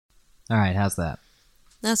All right, how's that?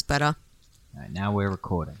 That's better. All right, now we're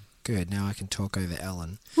recording. Good, now I can talk over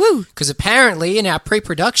Ellen. Woo! Because apparently in our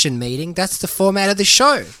pre-production meeting, that's the format of the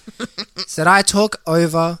show. Is that I talk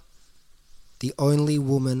over the only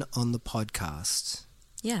woman on the podcast.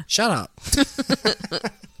 Yeah. Shut up.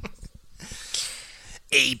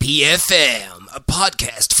 APFM, a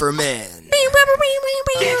podcast for men.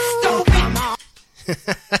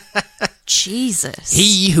 Jesus.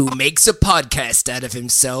 He who makes a podcast out of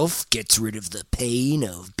himself gets rid of the pain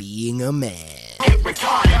of being a man.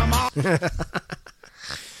 Okay.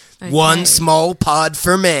 One small pod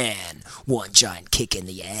for man, one giant kick in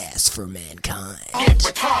the ass for mankind.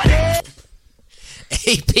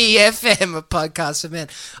 APFM, a podcast for men.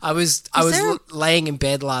 I was laying in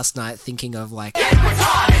bed last night thinking of like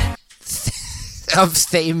of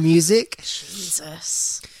theme music.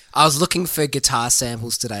 Jesus. I was looking for guitar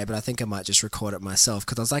samples today, but I think I might just record it myself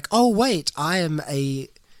because I was like, oh wait, I am a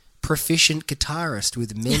proficient guitarist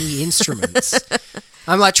with many instruments.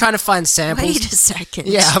 I'm like trying to find samples. Wait a second.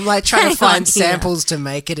 Yeah, I'm like trying to Hang on find here. samples to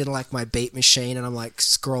make it in like my beat machine, and I'm like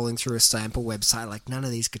scrolling through a sample website. Like none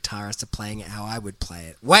of these guitarists are playing it how I would play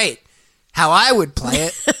it. Wait, how I would play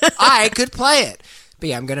it? I could play it. But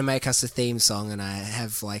yeah, I'm gonna make us a theme song, and I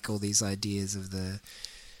have like all these ideas of the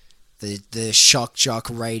shock jock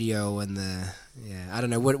radio and I don't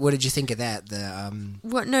know. What did you think of that?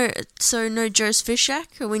 What? No. So no Joe's Fish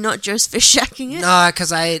Shack? Are we not Joe's Fish Shacking it? No,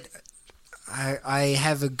 because I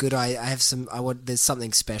have a good. I have some. There's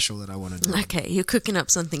something special that I want to do. Okay, you're cooking up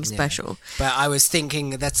something special. But I was thinking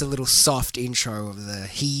that's a little soft intro of the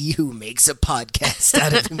he who makes a podcast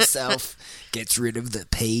out of himself gets rid of the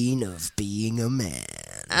pain of being a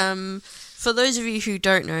man. For those of you who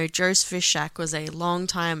don't know, Joe's Fish Shack was a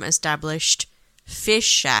long-time established fish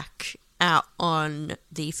shack out on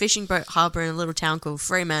the fishing boat harbour in a little town called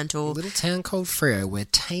Fremantle. A little town called Freo, where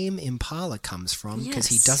Tame Impala comes from, because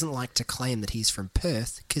he Yes. doesn't like to claim that he's from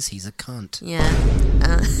Perth, because he's a cunt. Yeah.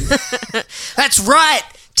 That's right,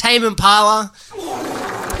 Tame Impala.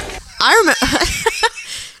 I remember.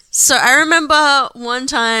 So I remember one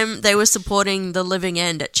time they were supporting the Living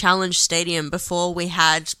End at Challenge Stadium before we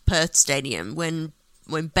had Perth Stadium, when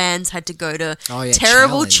bands had to go to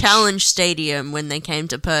terrible Challenge Stadium when they came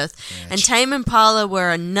to Perth. Yeah, and Tame Impala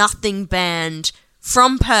were a nothing band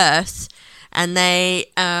from Perth. And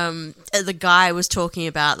they, the guy was talking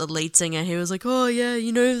about the lead singer. He was like, oh yeah,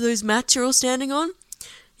 you know those mats you're all standing on?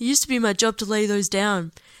 It used to be my job to lay those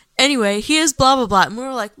down. Anyway, here's blah, blah, blah. And we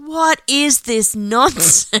were like, what is this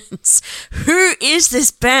nonsense? Who is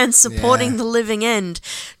this band supporting the Living End?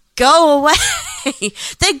 Go away.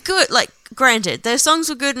 They're good. Like, granted, their songs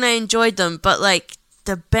were good and I enjoyed them, but, like,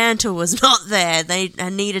 the banter was not there. They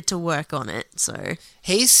needed to work on it, so.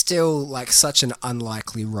 He's still, like, such an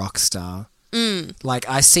unlikely rock star. Like,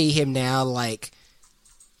 I see him now, like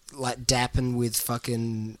dapping with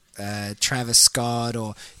fucking Travis Scott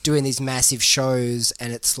or doing these massive shows,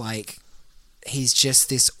 and it's like he's just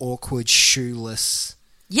this awkward, shoeless.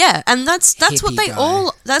 Yeah, and that's what they guy.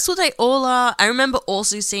 all are. I remember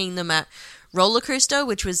also seeing them at Roller Coaster,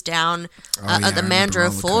 which was down at the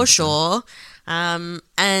Mandurah foreshore,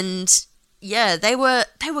 and yeah, they were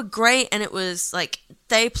great, and it was like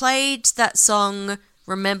they played that song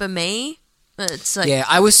 "Remember Me." It's like, yeah,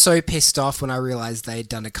 I was so pissed off when I realised they'd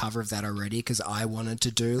done a cover of that already, because I wanted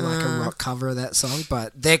to do like a rock cover of that song,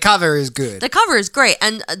 but their cover is good. The cover is great,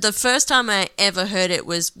 and the first time I ever heard it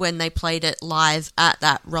was when they played it live at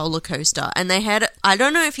that Roller Coaster, and they had, I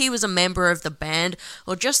don't know if he was a member of the band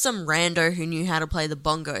or just some rando who knew how to play the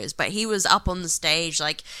bongos, but he was up on the stage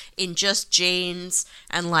like in just jeans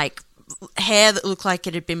and like hair that looked like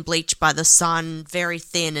it had been bleached by the sun, very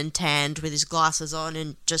thin and tanned, with his glasses on,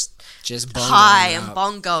 and just high and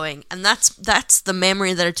bongoing. And that's the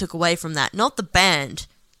memory that I took away from that. Not the band,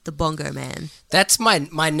 the bongo man. That's my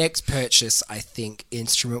next purchase, I think,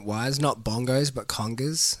 instrument-wise. Not bongos, but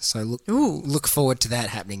congas. So look forward to that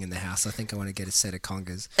happening in the house. I think I want to get a set of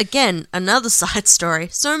congas. Again, another side story.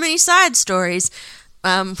 So many side stories.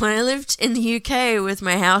 When I lived in the UK with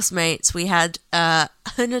my housemates, we had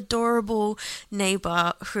an adorable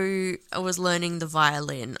neighbour who was learning the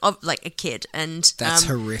violin, like a kid, and that's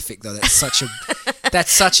horrific though. That's such an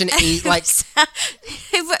like.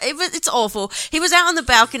 It's awful. He was out on the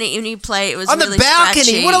balcony and he'd play. It was on really the balcony.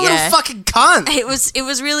 scratchy. What a little fucking cunt! It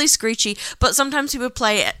was really screechy, but sometimes he would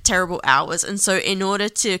play at terrible hours, and so in order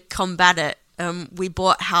to combat it, we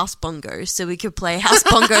bought house bongos so we could play house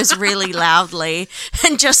bongos really loudly,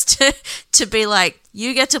 and just to be like,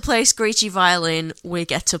 you get to play screechy violin, we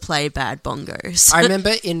get to play bad bongos. I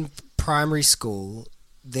remember in primary school,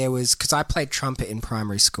 there was, because I played trumpet in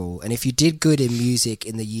primary school, and if you did good in music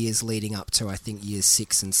in the years leading up to, I think, years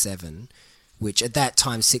 6 and 7, which at that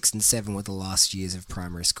time 6 and 7 were the last years of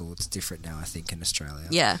primary school. It's different now, I think, in Australia.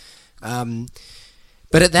 Yeah.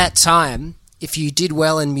 But at that time, if you did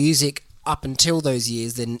well in music up until those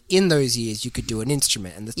years, then in those years you could do an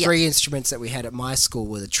instrument. And the three instruments that we had at my school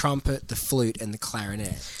were the trumpet, the flute, and the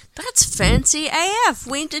clarinet. That's fancy AF.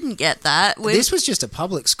 We didn't get that. This was just a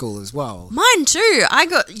public school as well. Mine too.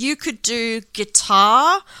 You could do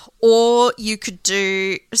guitar, or you could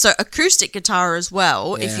do acoustic guitar as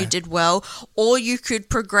well if you did well, or you could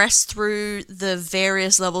progress through the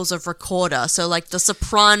various levels of recorder. So like the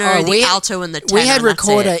soprano, the alto, and the tenor. We had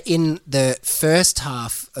recorder in the first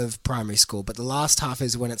half of primary school, but the last half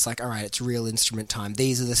is when it's like, all right, it's real instrument time.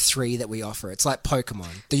 These are the 3 that we offer. It's like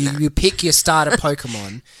Pokemon. You pick your starter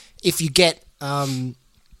Pokemon. If you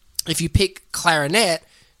pick clarinet,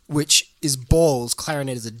 which is balls,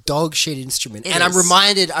 clarinet is a dog shit instrument. I'm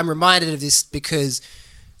reminded of this because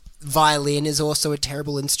violin is also a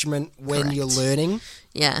terrible instrument when you're learning.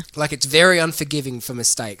 Yeah. Like, it's very unforgiving for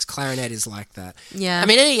mistakes. Clarinet is like that. Yeah. I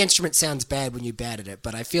mean, any instrument sounds bad when you're bad at it,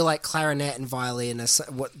 but I feel like clarinet and violin are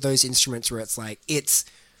those instruments where it's like, it's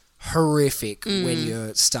horrific when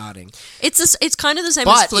you're starting. It's kind of the same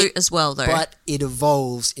as flute as well, though. But it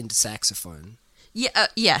evolves into saxophone.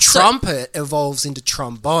 Yeah. Trumpet evolves into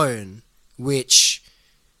trombone, which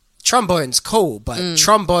trombone's cool, but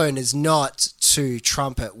trombone is not to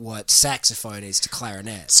trumpet what saxophone is to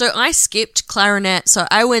clarinet. So I skipped clarinet. So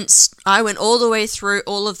I went all the way through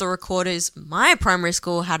all of the recorders. My primary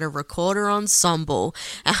school had a recorder ensemble,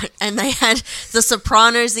 and they had the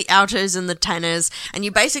sopranos, the altos, and the tenors. And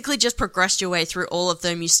you basically just progressed your way through all of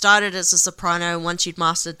them. You started as a soprano. Once you'd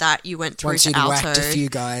mastered that, you went through to alto. Once you'd whacked a few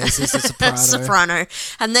guys as a soprano. Soprano.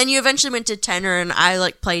 And then you eventually went to tenor, and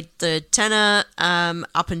I played the tenor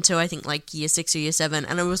up until I think like year 6 or year 7,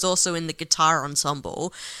 and I was also in the guitar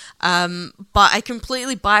ensemble. But I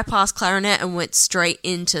completely bypassed clarinet and went straight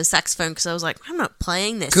into saxophone because I was like, I'm not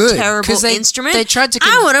playing this terrible instrument. They tried to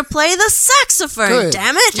I want to play the saxophone,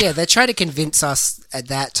 damn it. Yeah, they tried to convince us at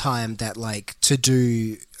that time that like to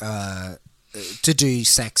do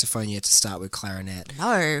saxophone you had to start with clarinet.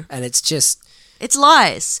 No. And it's just... It's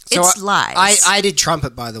lies. So it's lies. I did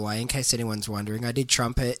trumpet, by the way, in case anyone's wondering. I did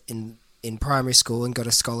trumpet in primary school and got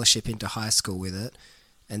a scholarship into high school with it.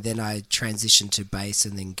 And then I transitioned to bass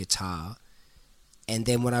and then guitar. And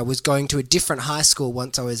then when I was going to a different high school,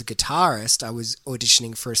 once I was a guitarist, I was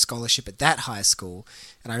auditioning for a scholarship at that high school.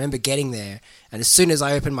 And I remember getting there, and as soon as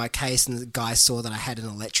I opened my case and the guy saw that I had an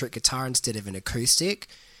electric guitar instead of an acoustic,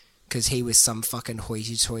 because he was some fucking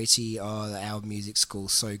hoity-toity, our music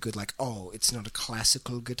school's so good, like, it's not a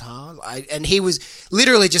classical guitar. And he was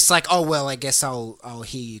literally just like, well, I guess I'll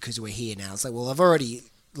hear you because we're here now. It's like, well, I've already...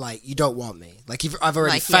 like, you don't want me. Like, I've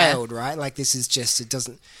already failed, right? Like, this is just, it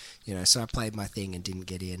doesn't, so I played my thing and didn't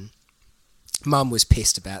get in. Mum was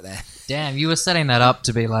pissed about that. Damn, you were setting that up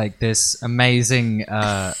to be like this amazing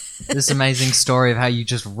story of how you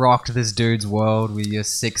just rocked this dude's world with your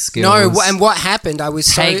 6 skills. No, and what happened, I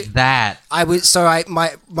was that.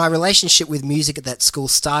 My relationship with music at that school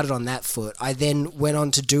started on that foot. I then went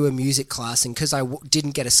on to do a music class, and because I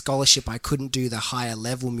didn't get a scholarship, I couldn't do the higher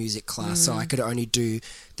level music class, so I could only do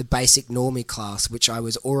the basic normie class, which I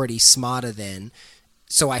was already smarter than.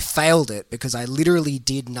 So I failed it because I literally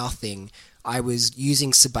did nothing. I was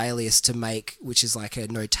using Sibelius to make, which is like a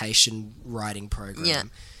notation writing program. Yeah.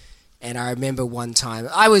 And I remember one time,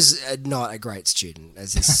 I was not a great student,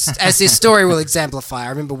 as this story will exemplify. I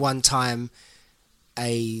remember one time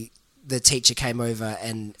the teacher came over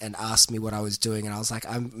and asked me what I was doing, and I was like,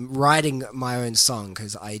 I'm writing my own song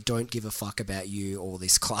because I don't give a fuck about you or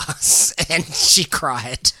this class. And she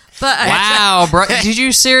cried. But wow, bro. Did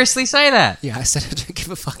you seriously say that? Yeah, I said, I don't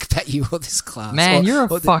give a fuck about you or this class. Man, you're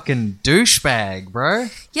a fucking douchebag, bro.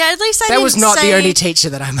 Yeah, at least that was not the only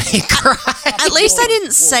teacher that I made cry. At least I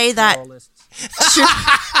didn't say that.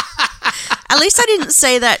 At least I didn't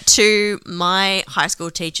say that to my high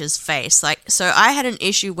school teacher's face. Like, so I had an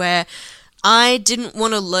issue where I didn't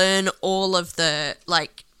want to learn all of the,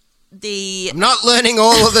 I'm not learning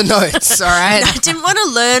all of the notes, all right? I didn't want to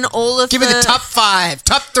learn all of Give me the top 5,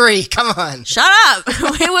 top 3, come on. Shut up.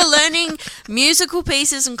 We were learning musical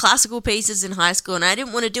pieces and classical pieces in high school, and I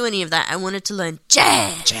didn't want to do any of that. I wanted to learn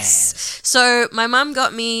jazz. So my mum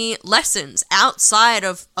got me lessons outside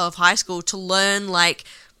of high school to learn,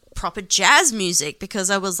 proper jazz music, because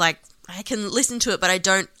I was like, I can listen to it, but I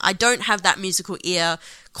don't have that musical ear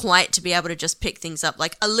quite to be able to just pick things up,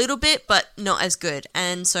 a little bit, but not as good.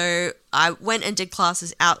 And so I went and did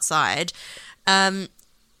classes outside.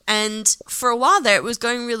 And for a while there, it was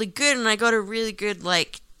going really good, and I got a really good,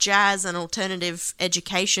 like, jazz and alternative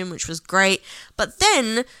education, which was great. But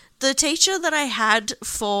then the teacher that I had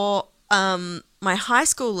for my high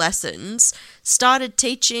school lessons started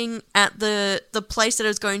teaching at the place that I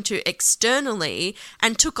was going to externally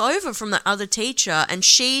and took over from the other teacher, and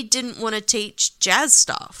she didn't want to teach jazz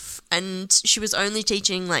stuff, and she was only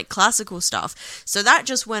teaching like classical stuff, so that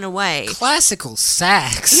just went away. Classical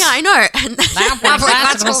sax. Yeah, I know. And Now play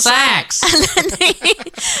classical sax.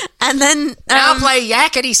 and then Now play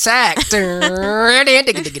yakety sax. Oh,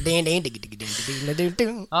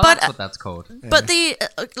 But, that's what that's called. But the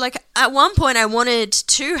like at one point I wanted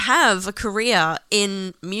to have a career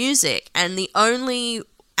in music, and the only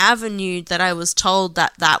avenue that I was told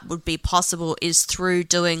that would be possible is through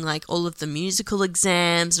doing like all of the musical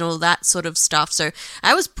exams and all that sort of stuff. So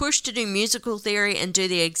I was pushed to do musical theory and do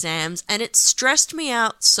the exams, and it stressed me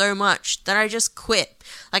out so much that I just quit.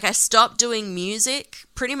 Like, I stopped doing music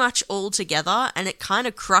pretty much altogether, and it kind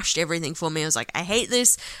of crushed everything for me. I was like, I hate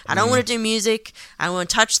this. I don't want to do music. I want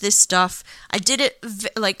to touch this stuff. I did it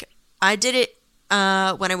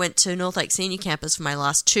when I went to North Lake Senior Campus for my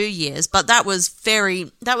last 2 years, but that was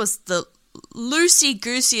the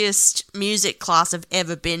loosey-gooseyest music class I've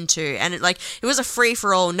ever been to, and it was a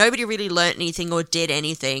free-for-all. Nobody really learnt anything or did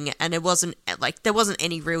anything, and there wasn't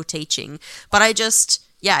any real teaching. But I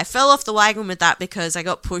fell off the wagon with that because I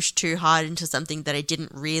got pushed too hard into something that I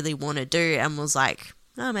didn't really want to do, and was like,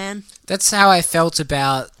 oh man. That's how I felt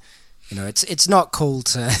about, it's not cool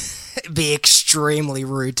to be extremely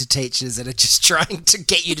rude to teachers that are just trying to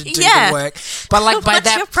get you to do the work. But like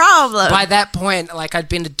What's your problem? By that point, like, I'd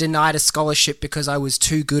been denied a scholarship because I was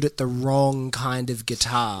too good at the wrong kind of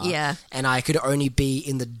guitar. Yeah. And I could only be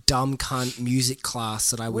in the dumb cunt music class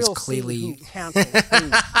that I was clearly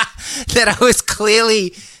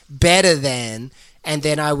better than. And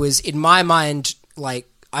then I was, in my mind, like,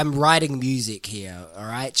 I'm writing music here, all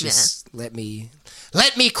right? Just let me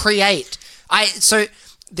create. So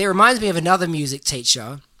there reminds me of another music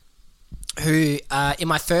teacher who, in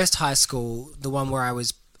my first high school, the one where I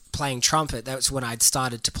was playing trumpet, that was when I'd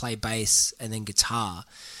started to play bass and then guitar.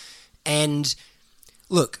 And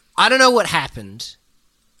look, I don't know what happened.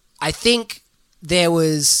 I think there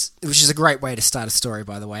was, which is a great way to start a story,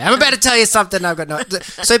 by the way. I'm about to tell you something I've got no...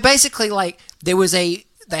 So basically, like, they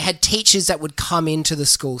had teachers that would come into the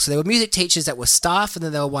school. So there were music teachers that were staff, and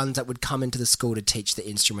then there were ones that would come into the school to teach the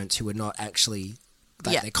instruments who were not actually...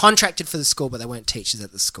 They contracted for the school, but they weren't teachers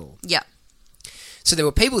at the school. Yeah. So there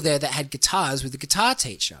were people there that had guitars with the guitar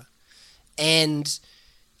teacher, and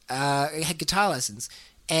had guitar lessons.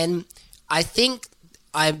 And I think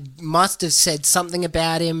I must have said something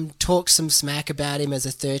about him, talked some smack about him as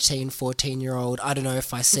a 13, 14-year-old. I don't know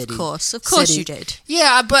if I said Of course you did.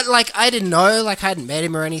 Yeah, but like, I didn't know, like, I hadn't met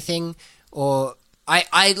him or anything, or...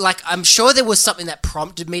 I'm sure there was something that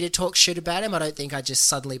prompted me to talk shit about him. I don't think I just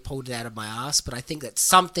suddenly pulled it out of my ass, but I think that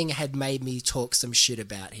something had made me talk some shit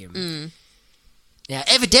about him. Now,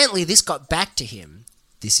 evidently, this got back to him.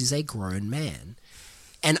 This is a grown man.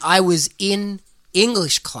 And I was in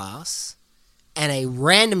English class, and a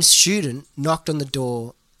random student knocked on the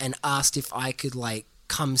door and asked if I could, like,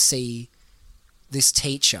 come see this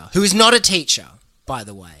teacher, who is not a teacher, by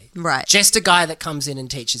the way. Right. Just a guy that comes in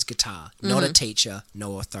and teaches guitar. Not a teacher,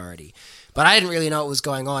 no authority. But I didn't really know what was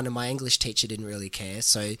going on, and my English teacher didn't really care.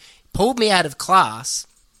 So he pulled me out of class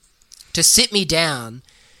to sit me down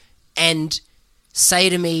and say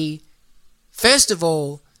to me, first of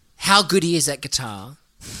all, how good he is at guitar,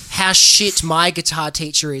 how shit my guitar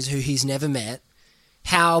teacher is who he's never met,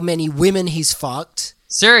 how many women he's fucked.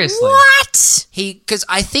 Seriously? What? Because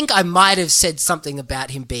I think I might have said something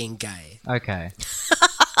about him being gay. Okay.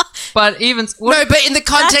 But even... No, but in the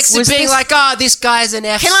context of being like, this guy's an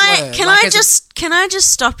F slur. Can I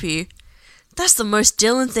just stop you? That's the most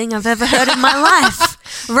Dylan thing I've ever heard in my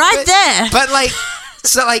life. Right there. But like,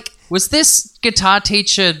 so like... Was this guitar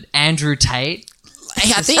teacher Andrew Tate?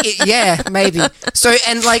 I think, maybe. So,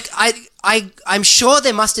 and like, I'm sure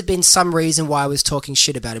there must have been some reason why I was talking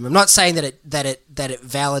shit about him. I'm not saying that it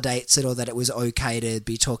validates it, or that it was okay to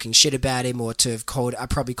be talking shit about him, or to have I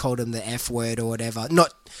probably called him the F word or whatever.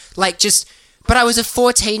 Not like but I was a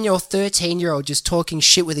 14-year-old, 13-year-old just talking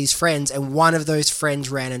shit with his friends, and one of those friends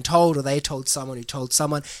ran and told, or they told someone who told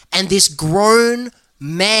someone, and this grown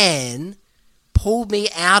man pulled me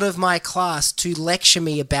out of my class to lecture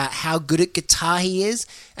me about how good at guitar he is.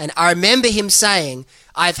 And I remember him saying,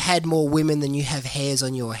 I've had more women than you have hairs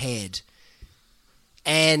on your head.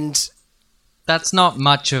 And that's not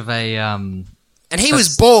much of a And he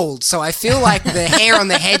was bald, so I feel like the hair on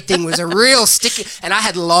the head thing was a real sticky. And I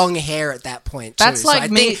had long hair at that point, too. That's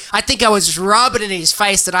like me. I think I was just rubbing it in his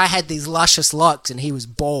face that I had these luscious locks and he was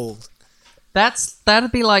bald.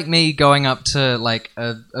 That'd be like me going up to like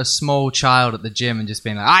a small child at the gym and just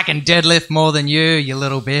being like, I can deadlift more than you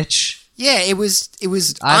little bitch. Yeah, it was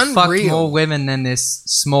I unreal. fucked more women than this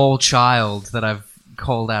small child that I've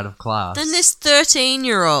called out of class. Then this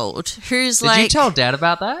 13-year-old who's Did like... you tell Dad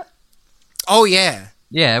about that? Oh, yeah.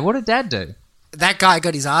 Yeah, what did Dad do? That guy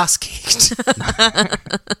got his ass kicked.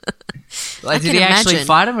 Like, did can he actually imagine.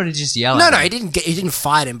 fight him or did he just yell No, at no, him? he didn't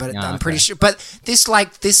fight him, but Oh, I'm pretty okay. sure. But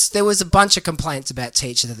there was a bunch of complaints about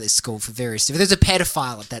teachers at this school for various. There's a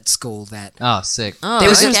pedophile at that school that. Oh, sick. Oh, There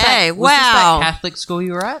was okay. just Was this that Wow. Catholic school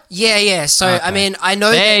you were at? Yeah. So Okay. I mean, I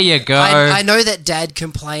know. There you go. I know that Dad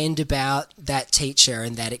complained about that teacher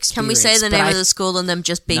and that experience. Can we say the but name I- of the school and then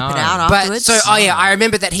just beep No. it out But afterwards? so, I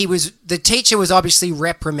remember that the teacher was obviously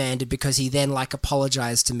reprimanded because he then like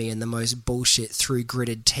apologized to me in the most bullshit through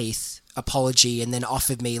gritted teeth apology and then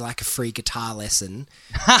offered me like a free guitar lesson,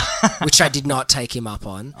 which I did not take him up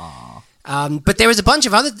on. But there was a bunch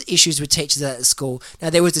of other issues with teachers at the school. Now,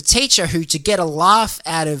 there was a teacher who, to get a laugh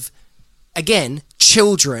out of, again,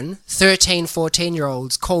 children, 13,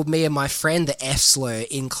 14-year-olds, called me and my friend the F slur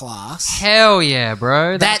in class. Hell yeah,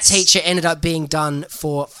 bro. That teacher ended up being done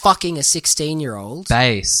for fucking a 16-year-old.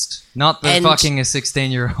 Based. Not the And- fucking a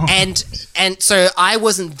 16-year-old. And so I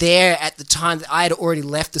wasn't there at the time. I had already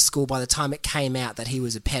left the school by the time it came out that he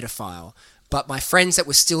was a pedophile. But my friends that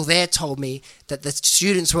were still there told me that the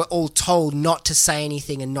students were all told not to say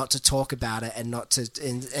anything and not to talk about it and not to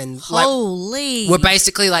and like Holy. were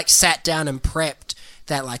basically like sat down and prepped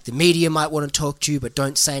that like the media might want to talk to you but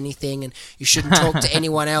don't say anything and you shouldn't talk to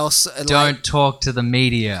anyone else. And, Don't talk to the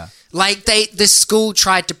media. like the school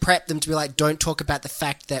tried to prep them to be like, don't talk about the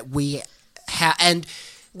fact that we and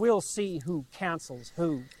We'll see who cancels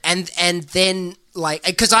who. and then like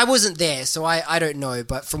because I wasn't there, so I don't know,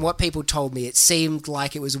 but from what people told me, it seemed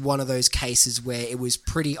like it was one of those cases where it was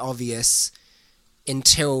pretty obvious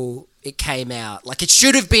until it came out. Like it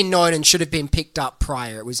should have been known and should have been picked up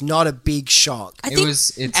prior. It was not a big shock. I It think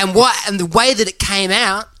was. It's, And the way that it came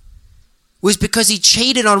out was because he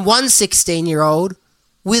cheated on one 16-year-old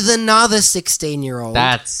with another 16-year-old.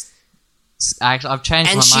 that's actually I've changed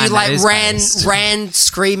And my she mind. That like is based. ran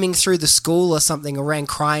screaming through the school or something, or ran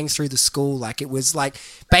crying through the school. Like it was like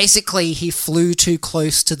basically he flew too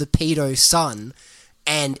close to the pedo sun,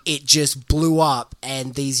 and it just blew up.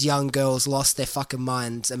 And these young girls lost their fucking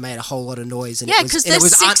minds and made a whole lot of noise. And yeah, it was, because and they're, it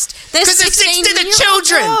was they're 16 16 to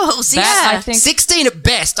children. Girls, That, yeah. I think 16 at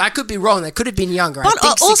best. I could be wrong. They could have been younger. But I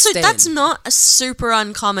think also, 16. that's not super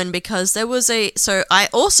uncommon because there was so I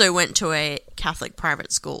also went to a Catholic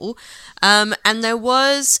private school, and there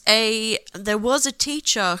was a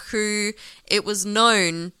teacher who it was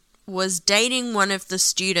known was dating one of the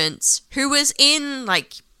students who was in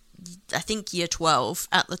like I think year 12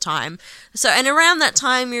 at the time. So, and around that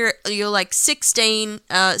time, you're like 16,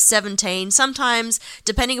 17, sometimes,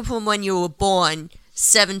 depending upon when you were born,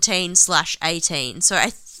 17/18. So I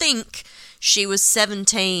think she was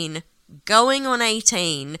 17 going on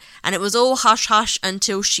 18, and it was all hush-hush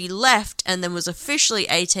until she left and then was officially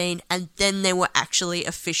 18, and then they were actually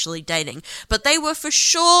officially dating. But they were for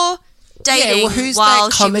sure dating who's while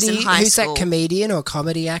that she was comedy? in high Who's school. that comedian or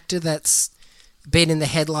comedy actor that's been in the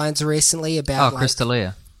headlines recently about? Oh, like,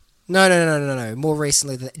 Crystalia. No. More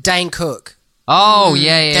recently, Dane Cook. Oh,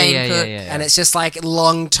 yeah. Dane Cook. And it's just like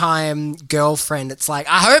long time girlfriend. It's like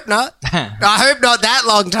I hope not. I hope not that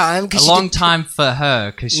long time. A long time for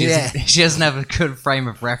her because Yeah. she doesn't have a good frame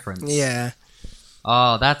of reference. Yeah.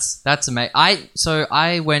 Oh, that's amazing.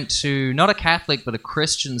 I went to not a Catholic but a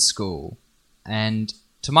Christian school, and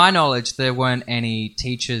to my knowledge, there weren't any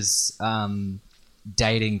teachers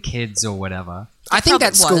dating kids or whatever. I think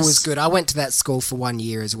that probably school was. was good. I went to that school for 1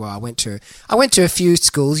 year as well. I went to a few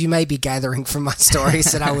schools. You may be gathering from my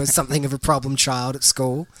stories that I was something of a problem child at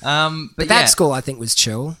school. But But yeah, that school I think was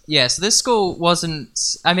chill. yeah. So this school wasn't.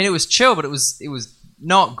 I mean, it was chill, but it was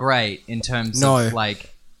not great in terms No. of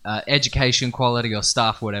like education quality or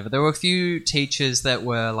staff, or whatever. There were a few teachers that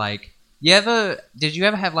were like. Did you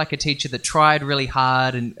ever have like a teacher that tried really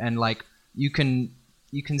hard and like you can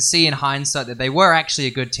see in hindsight that they were actually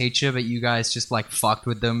a good teacher, but you guys just like fucked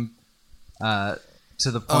with them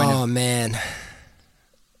to the point Oh of man.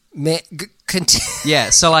 yeah.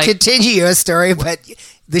 So like Continue your story, but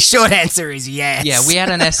the short answer is yes. yeah, we had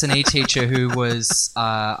an S&E teacher who was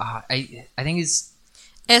I think he's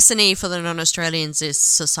S&E for the non-Australians is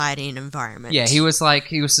society and environment. he was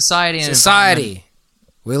society and environment. Society.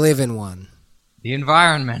 We live in one. The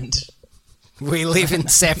environment. We live in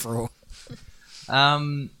several.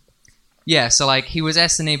 Yeah, so like he was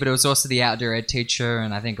S&E, but it was also the outdoor ed teacher,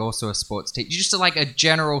 and I think also a sports teacher. Just like a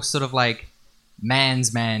general sort of like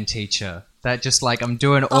man's man teacher that just like I'm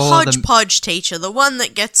doing A all the. hodgepodge teacher, the one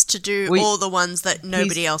that gets to do We- all the ones that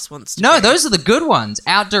nobody else wants to No, do. those are the good ones.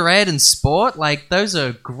 Outdoor ed and sport, like those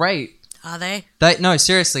are great. Are they? No,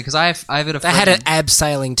 seriously, because I've had a They had friend. an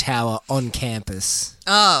abseiling tower on campus.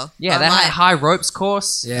 Oh. Yeah, oh, they my, had a high ropes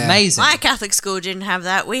course. Yeah. Amazing. my Catholic school didn't have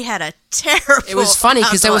that. We had a terrible It was funny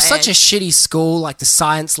because they were outdoor such a ed. shitty school. Like the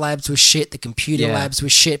science labs were shit, the computer Yeah. labs were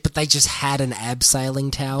shit, but they just had an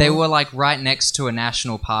abseiling tower. They were like right next to a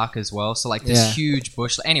national park as well, so like this Yeah. huge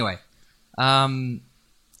bush. Anyway, You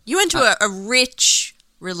went to a rich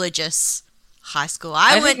religious high school.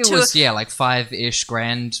 I went think it to was like $5-ish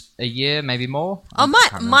grand a year, maybe more. Oh, I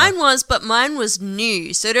can't remember. mine was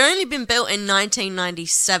new. So it had only been built in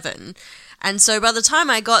 1997. And so by the time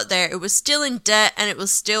I got there, it was still in debt and it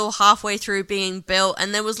was still halfway through being built.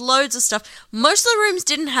 And there was loads of stuff. Most of the rooms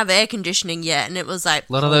didn't have air conditioning yet. And it was like,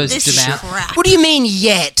 A lot of those this didn't is have- crap. What do you mean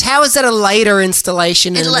yet? How is that a later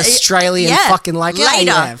installation in an Australian yeah, fucking like later,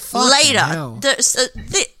 yeah, fucking later. hell. Just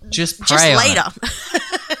Just pray on later.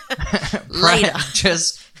 it. later.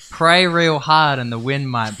 Just pray real hard and the wind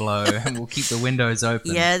might blow and we'll keep the windows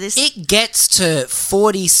open. Yeah, this. It gets to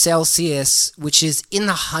 40 Celsius, which is in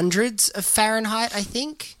the hundreds of Fahrenheit, I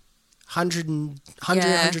think. 100,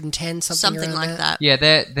 110, something around like that. Yeah,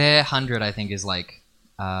 their 100 I think is like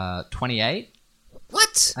 28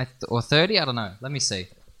 What? or 30, I don't know. Let me see.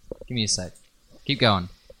 Give me a sec. Keep going.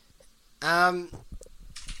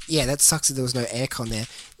 Yeah, that sucks that there was no aircon there.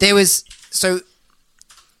 There was, so,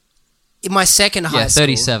 in my second high Yeah, school...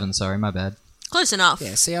 37, sorry, my bad. Close enough.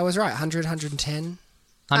 Yeah, see, I was right. 100, 110.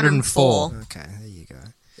 104. Okay, there you go.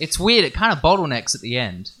 It's weird, it kind of bottlenecks at the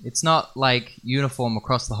end. It's not like uniform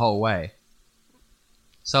across the whole way.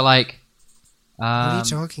 So like What are you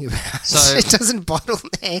talking about? so- it doesn't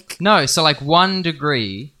bottleneck. no, so like 1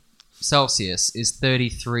 degree Celsius is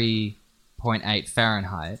 33.8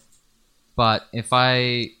 Fahrenheit. But if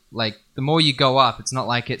I like the more you go up, it's not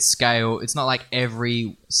like it's not like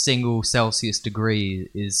every single Celsius degree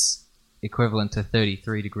is equivalent to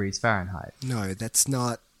 33 degrees Fahrenheit. No, that's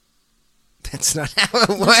not how it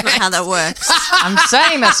works. That's not how that works. I'm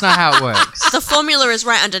saying that's not how it works. The formula is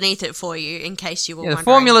right underneath it for you, in case you were Yeah, the wondering.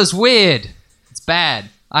 formula's weird. It's bad.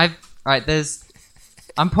 I'm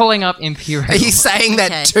pulling up Imperial. Are you saying Okay.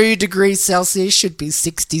 that 2 degrees Celsius should be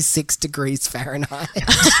 66 degrees Fahrenheit?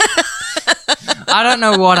 I don't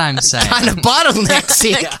know what I'm saying. Kind of bottlenecks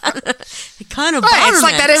here. It kind of Hey, it's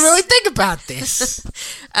like I didn't bottlenecks. really think about this.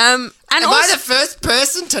 And Am also, I the first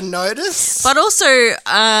person to notice? but also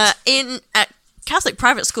at Catholic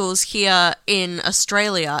private schools here in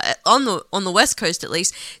Australia, on the west coast at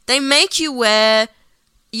least, they make you wear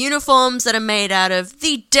uniforms that are made out of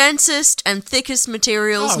the densest and thickest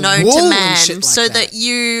materials Oh, known wool to and man, shit like so that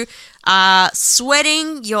you are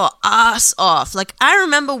sweating your ass off. Like, I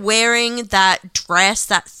remember wearing that dress,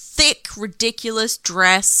 that thick, ridiculous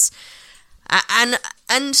dress, and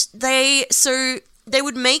they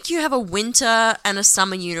would make you have a winter and a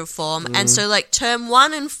summer uniform, and so like term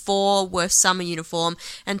 1 and 4 were summer uniform,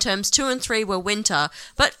 and terms 2 and 3 were winter.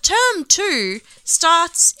 But term 2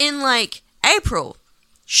 starts in like April.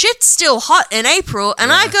 Shit's still hot in April, and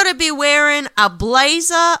I gotta be wearing a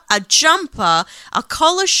blazer, a jumper, a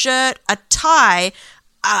collar shirt, a tie,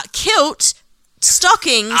 a kilt,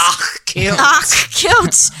 stockings. Kill.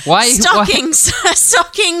 Kilt. Why- Stockings,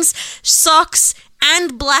 stockings, socks,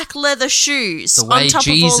 and black leather shoes. The way on top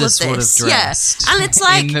Jesus of all of would have this. dressed Yeah. And it's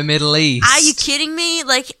like, in the Middle East. are you kidding me?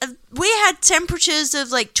 Like, we had temperatures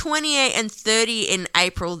of like 28 and 30 in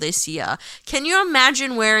April this year. Can you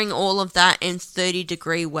imagine wearing all of that in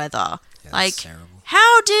 30-degree weather? Like, terrible.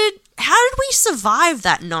 how did we survive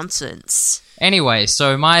that nonsense? Anyway,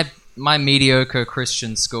 so my mediocre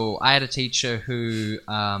Christian school, I had a teacher who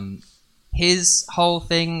his whole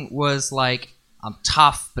thing was like, I'm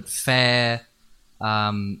tough but fair.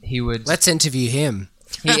 He would Let's interview him.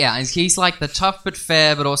 he's like the tough but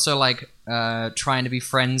fair, but also like trying to be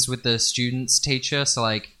friends with the students teacher. So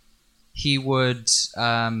like he would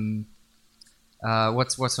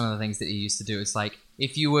what's one of the things that he used to do? It's like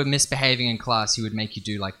if you were misbehaving in class, he would make you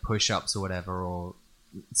do like push-ups or whatever, or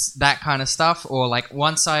that kind of stuff. Or like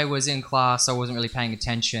once I was in class, I wasn't really paying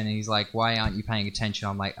attention, and he's like, "Why aren't you paying attention?"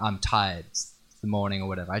 I'm like, "I'm tired. It's the morning or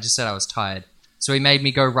whatever." I just said I was tired. So he made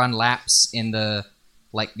me go run laps in the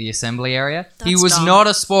assembly area. He That's was dumb. not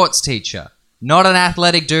a sports teacher, not an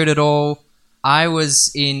athletic dude at all.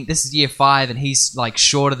 This is year 5, and he's like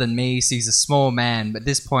shorter than me, so he's a small man. But at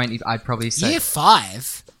this point, I'd probably say Year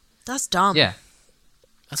 5? That's dumb. Yeah.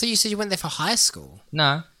 I thought you said you went there for high school.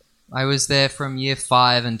 No. I was there from year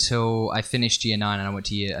 5 until I finished year 9, and I went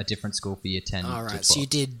to a different school for year 10. All to right, 12. so you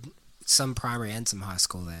did some primary and some high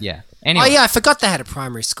school there. Yeah. Anyway. Oh, yeah, I forgot they had a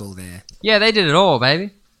primary school there. Yeah, they did it all,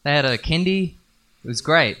 baby. They had a kindy. It was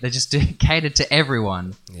great. They just catered to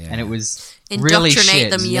everyone. Yeah. And it was really Indoctrinate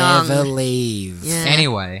shit. them young. Never leave. Yeah.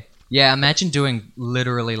 Anyway. Yeah, imagine doing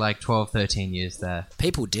literally like 12, 13 years there.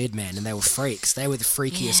 People did, man, and they were freaks. They were the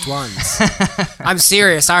freakiest ones. I'm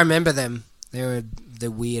serious. I remember them. They were the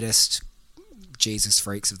weirdest Jesus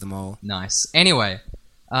freaks of them all. Nice. Anyway,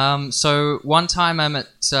 so one time I'm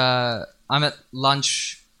at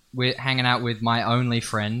lunch hanging out with my only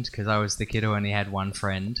friend, because I was the kid who only had one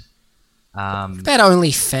friend. About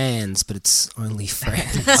only fans, but it's only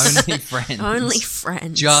friends. Only friends. Only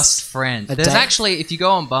friends. Just friends. A There's day- actually, if you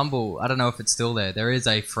go on Bumble, I don't know if it's still there. There is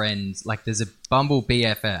a friends, like there's a Bumble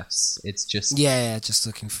BFFs. It's just Yeah, just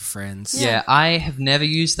looking for friends. yeah. I have never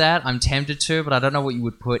used that. I'm tempted to, but I don't know what you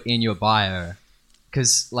would put in your bio,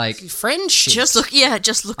 because like Friendship. Just looking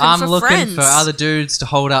I'm for looking friends. for other dudes to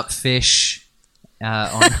hold up fish.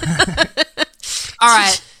 On All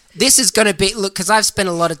right. This is going to be... Look, because I've spent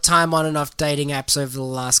a lot of time on and off dating apps over the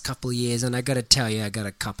last couple of years, and I got to tell you, I got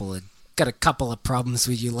a couple of problems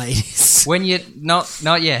with you ladies. when you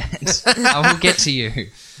not yet, I will get to you.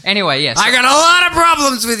 Anyway, yes. I got a lot of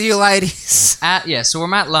problems with you ladies. So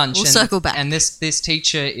we're at lunch. We'll and, circle back. And this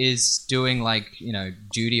teacher is doing like,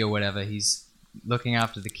 duty or whatever. He's looking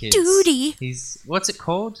after the kids. Duty? What's it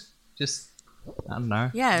called? Just, I don't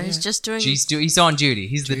know. Yeah, he's just doing He's on duty.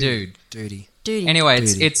 He's the dude. Duty. duty. Anyway,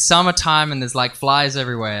 Duty. it's summertime and there's like flies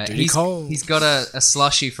everywhere. Duty cold. He's got a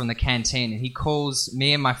slushy from the canteen, and he calls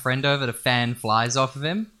me and my friend over to fan flies off of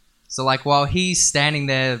him. So like while he's standing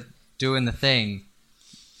there doing the thing,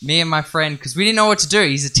 me and my friend, because we didn't know what to do.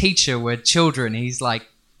 He's a teacher. We're children. He's like,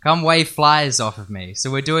 come wave flies off of me.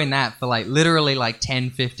 So we're doing that for like literally like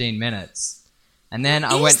 10, 15 minutes. And then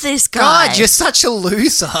I went, Is this guy? God, you're such a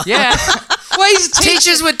loser. yeah. Well, he's a teacher.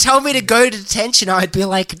 Teachers would tell me to go to detention. I'd be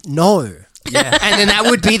like, no. Yeah. And then that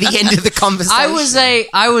would be the end of the conversation.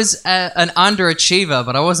 I was an underachiever,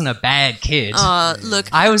 but I wasn't a bad kid.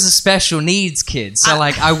 Look, I was a special needs kid, so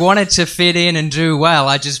like I wanted to fit in and do well.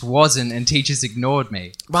 I just wasn't, and teachers ignored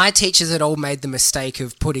me. My teachers had all made the mistake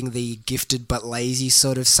of putting the gifted but lazy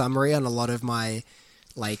sort of summary on a lot of my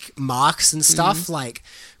like marks and stuff, like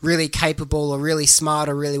really capable or really smart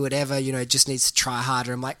or really whatever, just needs to try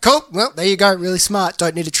harder. I'm like, cool, well, there you go, really smart,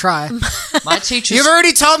 don't need to try. My teachers, You've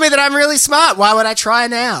already told me that I'm really smart, why would I try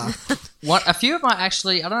now? a few of my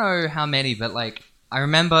actually, I don't know how many, but like I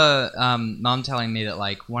remember mum telling me that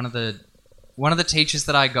like one of the teachers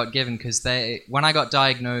that I got given, because when I got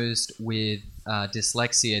diagnosed with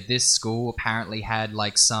dyslexia, this school apparently had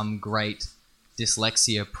like some great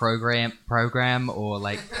dyslexia program or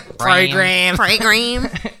like Program.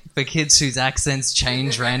 for kids whose accents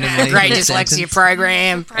change randomly. Great mid-sentence. dyslexia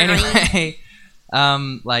program. Anyway,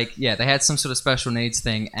 they had some sort of special needs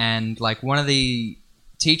thing, and like one of the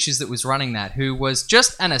teachers that was running that, who was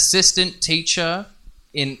just an assistant teacher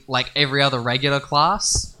in like every other regular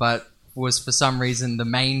class, but was for some reason the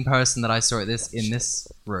main person that I saw in this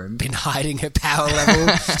room. Been hiding her power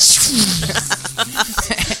level.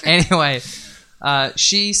 Anyway,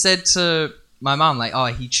 she said to my mum, like, oh,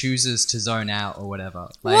 he chooses to zone out or whatever.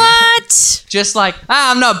 Like, what? Just like,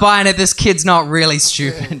 I'm not buying it. This kid's not really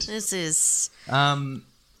stupid. This is...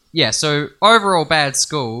 So overall bad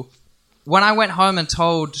school. When I went home and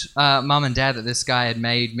told mum and dad that this guy had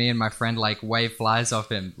made me and my friend like wave flies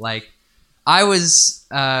off him, like I was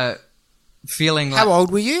feeling like... How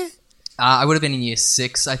old were you? I would have been in year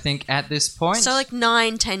 6, I think, at this point. So like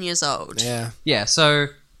 9, 10 years old. Yeah. Yeah, so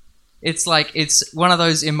it's like, it's one of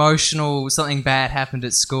those emotional, something bad happened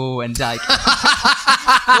at school, and like,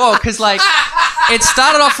 well, because like, it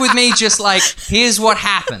started off with me just like, here's what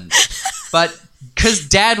happened. But because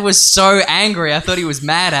dad was so angry, I thought he was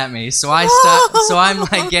mad at me. So I'm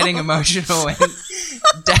like getting emotional, and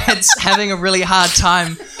dad's having a really hard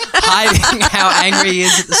time hiding how angry he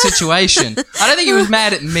is at the situation. I don't think he was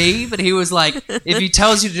mad at me, but he was like, if he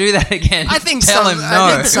tells you to do that again, tell him no.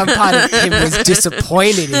 I think some part of him was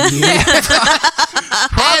disappointed in you.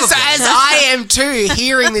 As I am too,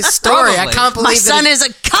 hearing this story. Probably. I can't believe My son is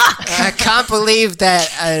a cock! I can't believe that.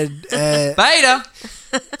 Beta.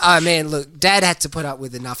 Oh man, look, Dad had to put up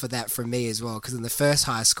with enough of that from me as well. Because in the first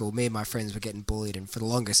high school, me and my friends were getting bullied, and for the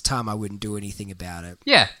longest time, I wouldn't do anything about it.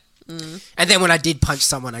 Yeah. And then when I did punch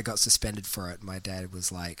someone, I got suspended for it. My dad was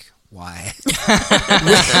like, "Why?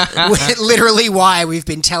 Literally, why? We've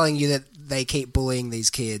been telling you that they keep bullying these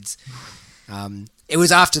kids." It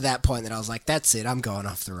was after that point that I was like, that's it, I'm going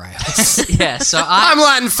off the rails. Yeah, so I'm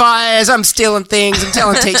lighting fires, I'm stealing things, I'm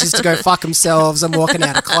telling teachers to go fuck themselves, I'm walking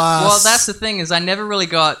out of class. Well, that's the thing, is I never really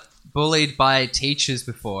got bullied by teachers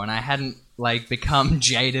before, and I hadn't, like, become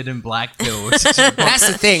jaded and black-pilled. That's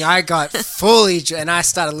the thing, I got fully... And I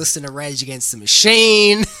started listening to Rage Against the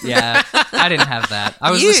Machine. Yeah, I didn't have that.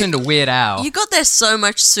 I was You- listening to Weird Al. You got there so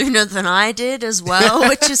much sooner than I did as well,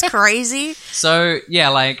 which is crazy. So, yeah,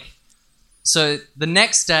 like... So, the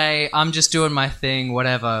next day, I'm just doing my thing,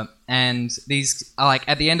 whatever, and these... Like,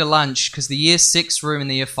 at the end of lunch, because the Year 6 room and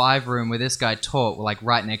the Year 5 room where this guy taught were, like,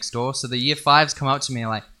 right next door, so the Year 5s come up to me and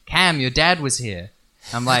like, Cam, your dad was here.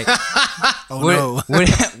 I'm like... Oh, no.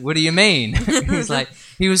 What do you mean? He's like,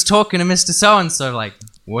 he was talking to Mr. So-and-so, like,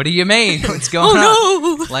 what do you mean? What's going on?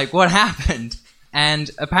 Oh no! Like, what happened? And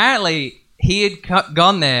apparently, he had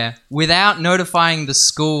gone there without notifying the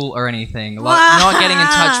school or anything, like, not getting in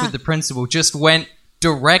touch with the principal, just went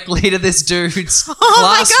directly to this dude's Oh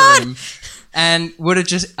my classroom and would have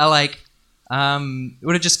just, would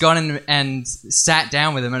have just gone in and sat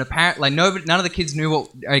down with him. And apparently, like, none of the kids knew what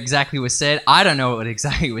exactly was said. I don't know what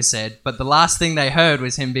exactly was said, but the last thing they heard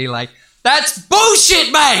was him be like, "That's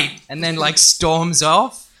bullshit, mate!" And then, like, storms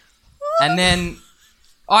off. And then,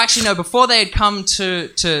 oh, actually, no, before they had come to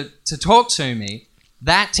talk to me,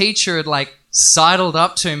 that teacher had, like, sidled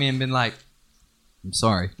up to me and been like, "I'm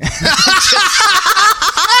sorry."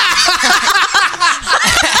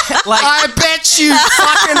 Like, I bet you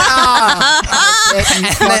fucking are. I bet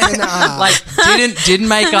you fucking are. like didn't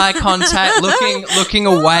make eye contact, looking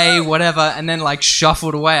away, whatever, and then like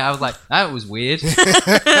shuffled away. I was like, that was weird.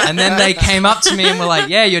 And then they came up to me and were like,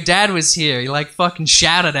 "Yeah, your dad was here." He like fucking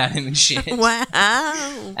shouted at him and shit.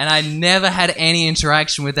 Wow. And I never had any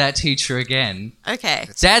interaction with that teacher again. Okay.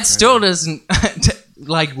 Dad still doesn't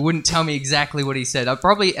like wouldn't tell me exactly what he said. I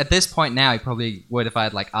probably at this point now he probably would if I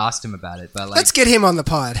had like asked him about it. But like, Let's get him on the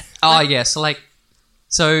pod. oh yeah,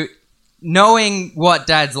 so knowing what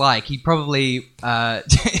Dad's like, he probably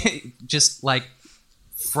just like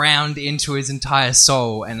frowned into his entire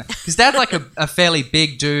soul, and because Dad's like a fairly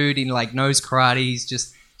big dude, he like knows karate, he's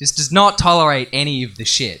just does not tolerate any of the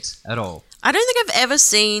shit at all. I don't think I've ever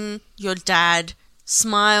seen your dad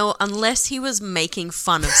smile unless he was making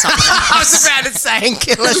fun of someone else. I was about to say,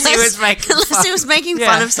 unless he was making Unless he was making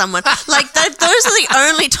fun of someone. Like, those are the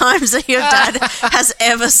only times that your dad has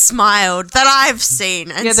ever smiled that I've seen.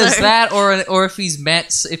 And Yeah, so, there's that, or if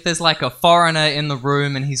if there's like a foreigner in the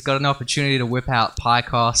room and he's got an opportunity to whip out pie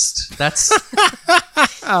cost, that's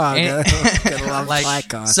Oh, gotta love like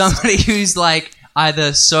Lycos. somebody who's like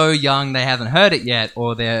either so young they haven't heard it yet,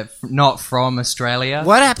 or they're not from Australia.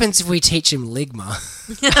 What happens if we teach him Ligma?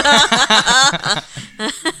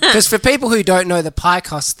 Because for people who don't know, the pie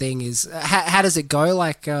cost thing is how does it go?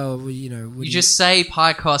 Like, You just say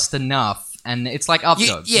pie cost enough, and it's like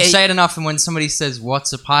updogs. yeah, You say it enough, and when somebody says,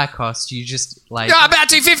 "What's a pie cost?" you just like, "Oh, about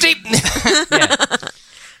 $2.50." yeah.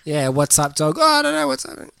 Yeah, what's up, dog? Oh, I don't know what's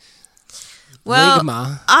up. well,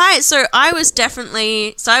 Ligma. I was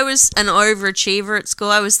an overachiever at school.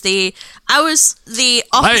 I was the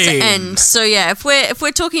opposite Lame. end. So yeah, if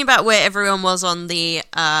we're talking about where everyone was on the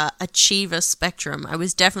achiever spectrum, I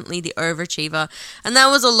was definitely the overachiever, and that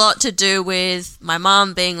was a lot to do with my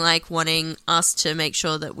mom being like wanting us to make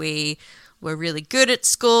sure that we were really good at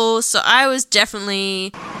school. So I was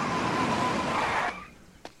definitely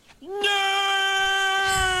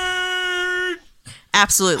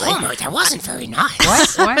absolutely. Oh, that wasn't very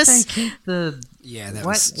nice. Why did they keep the Yeah, that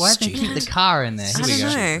why was did they keep the car in there? Here I we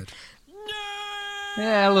don't go. know.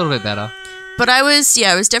 Yeah, a little bit better. But I was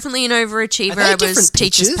definitely an overachiever. Are they I was different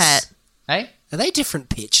teacher's pitches? pet. Hey, Are they different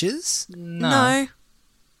pitches? No.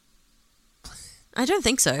 I don't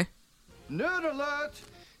think so. Nerd alert!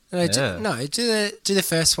 No, Yeah. do the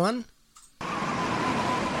first one.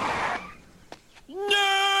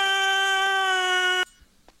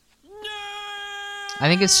 I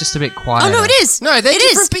think it's just a bit quiet. Oh no, it is. No, they're it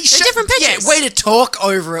different is. pitches. They're different pitches. Yeah, way to talk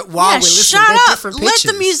over it while Yeah, we're listening. shut They're up. different Let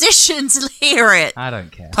pitches. the musicians hear it. I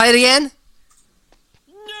don't care. Play it again.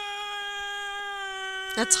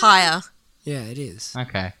 That's higher. Yeah, it is.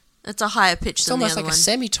 Okay. That's a higher pitch It's than the almost other like a one.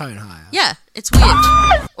 semitone higher. Yeah, it's weird.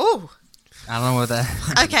 Oh, I don't know what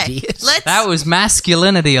that. okay. Idiot. That was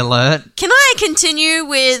masculinity alert. Can I continue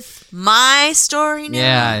with my story now?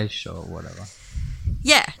 Yeah, sure, whatever.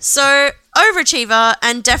 Yeah, so overachiever,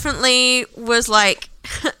 and definitely was like,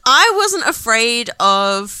 I wasn't afraid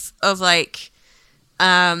of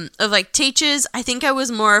teachers. I think I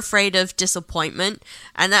was more afraid of disappointment,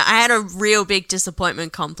 and that I had a real big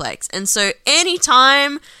disappointment complex. And so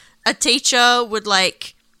anytime a teacher would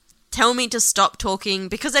like tell me to stop talking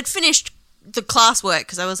because I'd finished the classwork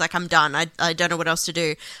because I was like, I'm done. I don't know what else to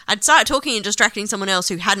do. I'd start talking and distracting someone else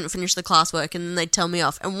who hadn't finished the classwork, and then they'd tell me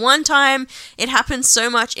off. And one time, it happened so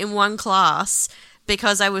much in one class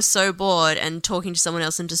because I was so bored and talking to someone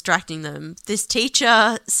else and distracting them. This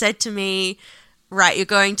teacher said to me, right, you're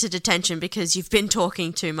going to detention because you've been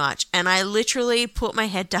talking too much. And I literally put my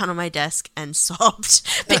head down on my desk and sobbed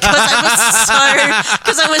because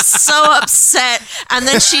I was so upset. And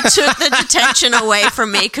then she took the detention away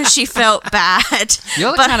from me because she felt bad.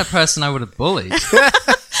 You're the kind of person I would have bullied.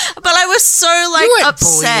 But I was so like You weren't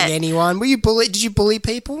upset. bullying anyone. Were you bullied? Did you bully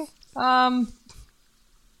people?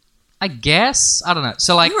 I guess. I don't know.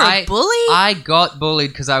 So like You were a bully? I got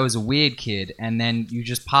bullied because I was a weird kid, and then you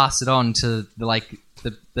just pass it on to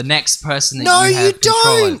the next person that No, you have you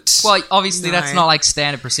control of. don't. Well, obviously No. that's not like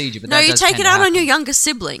standard procedure, but No, that you does take tend it to out on happen. your younger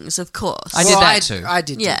siblings, of course. I did that too. I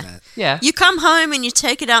did Yeah. do that. Yeah. You come home and you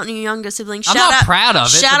take it out on your younger siblings. I'm not proud of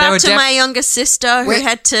it, Shout but they out were to my younger sister who Wait.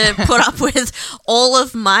 had to put up with all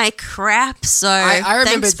of my crap. So I remember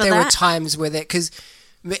thanks for there that. were times where because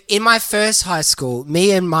in my first high school,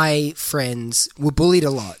 me and my friends were bullied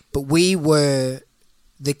a lot, but we were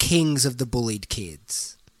the kings of the bullied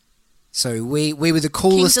kids. So we were the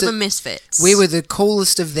coolest. Kings of the Misfits. We were the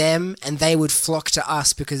coolest of them, and they would flock to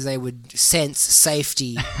us because they would sense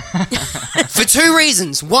safety. For two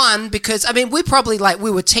reasons. One, because, I mean, we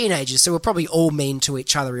were teenagers, so we're probably all mean to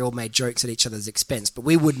each other. We all made jokes at each other's expense, but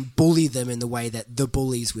we wouldn't bully them in the way that the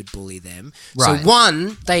bullies would bully them. Right. So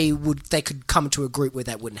one, they could come to a group where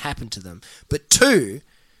that wouldn't happen to them. But two,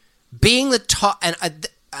 being the top, and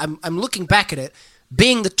I'm looking back at it,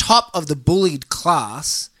 being the top of the bullied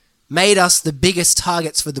class made us the biggest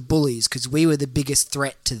targets for the bullies because we were the biggest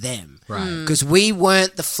threat to them. Right. Because we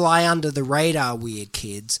weren't the fly under the radar weird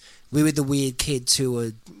kids. We were the weird kids who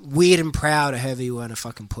were weird and proud, or however you want to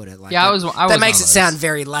fucking put it. Like Yeah, I was that one makes of it those. sound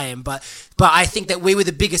very lame, but I think that we were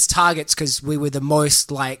the biggest targets because we were the most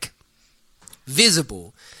like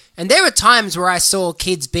visible. And there were times where I saw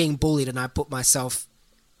kids being bullied, and I put myself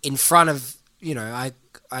in front of, I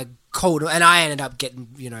called, and I ended up getting,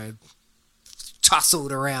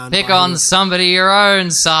 tussled around. Pick by on somebody your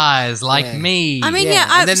own size, like Yeah. me. I mean,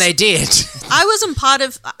 and then they did. I wasn't part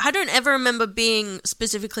of. I don't ever remember being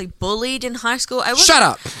specifically bullied in high school. Shut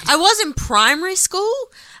up. I was in primary school,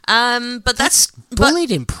 but That's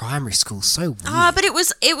bullied in primary school. So weird. but it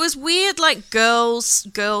was weird, like girls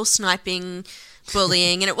sniping,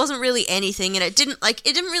 bullying, and it wasn't really anything, and it didn't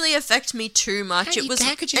really affect me too much.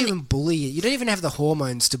 How could you and even bully you? You don't even have the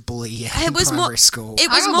hormones to bully you in it was primary more school. It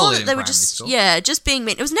I was got more bullied that in they were primary just school. just being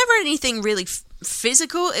mean. It was never anything really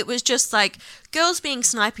physical. It was just like girls being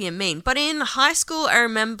snipey and mean. But in high school, I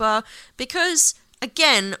remember because.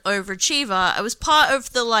 Again, overachiever. I was part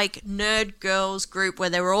of the like nerd girls group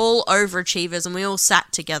where they were all overachievers and we all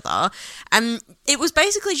sat together. And it was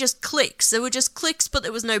basically just cliques. There were just cliques, but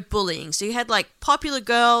there was no bullying. So you had like popular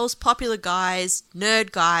girls, popular guys,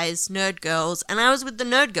 nerd girls, and I was with the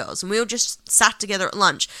nerd girls and we all just sat together at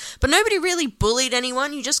lunch. But nobody really bullied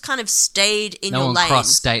anyone. You just kind of stayed in no your one lane.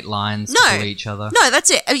 crossed state lines to bully each other. No,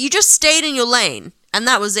 that's it. You just stayed in your lane, and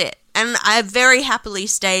that was it. And I very happily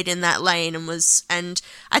stayed in that lane and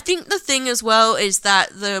I think the thing as well is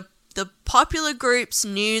that the popular groups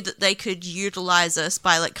knew that they could utilize us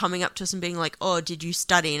by like coming up to us and being like, "Oh, did you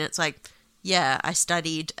study?" And it's like, "Yeah, I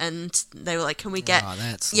studied." And they were like, "Can we get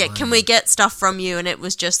can we get stuff from you?" And it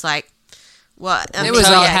was just like, what? It was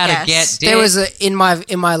I how to guess. get dick. There was in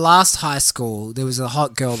my last high school, there was a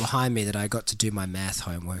hot girl behind me that I got to do my math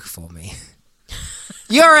homework for me.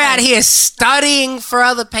 You're out here studying for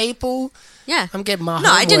other people. Yeah. I'm getting my No,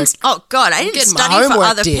 homework. I didn't. Oh God, I didn't getting my study for homework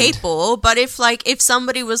other did. people. But if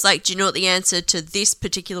somebody was like, "Do you know what the answer to this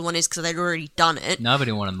particular one is?" Because they'd already done it,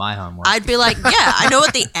 Nobody wanted my homework. I'd be like, "Yeah, I know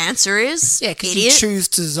what the answer is." Yeah, because you idiot. choose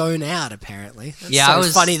to zone out, apparently. That's Yeah, so I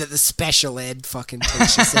was- funny that the special ed fucking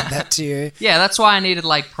teacher said that to you. Yeah, that's why I needed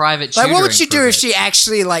like private Like, tutoring. what would she for do a if bit. she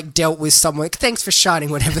actually, like, dealt with someone? Thanks for shining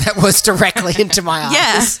whatever that was directly into my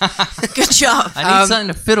eyes. Yeah, good job. I need something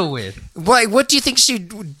to fiddle with. What do you think she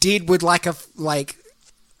did with, like,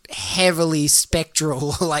 heavily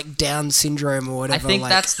spectral, like, Down syndrome or I whatever? think like,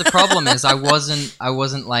 that's the problem. Is I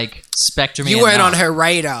wasn't like spectrum. you weren't on her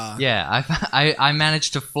radar. Yeah, I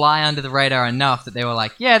managed to fly under the radar enough that they were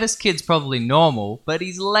like, yeah, this kid's probably normal, but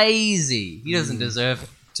he's lazy. He doesn't deserve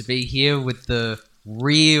to be here with the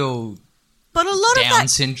real But a lot of Down that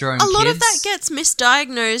syndrome a lot kids. of that gets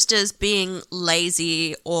misdiagnosed as being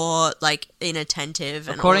lazy or like inattentive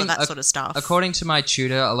and all of that sort of stuff. According to my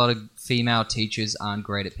tutor, a lot of female teachers aren't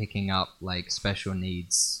great at picking up like special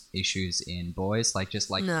needs issues in boys. Like just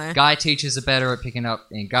like No. guy teachers are better at picking up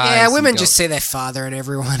in guys. Yeah, and women girls- just see their father in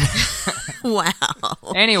everyone. Wow.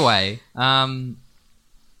 Anyway,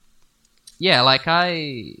 yeah, like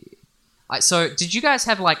so did you guys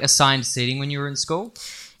have like assigned seating when you were in school?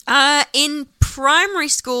 In primary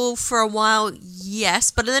school for a while, yes,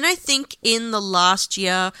 but then I think in the last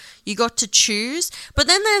year you got to choose. But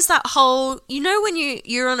then there's that whole, when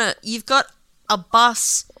you've got a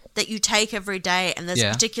bus that you take every day and there's Yeah.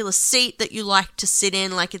 a particular seat that you like to sit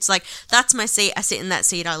in. Like, it's like, that's my seat, I sit in that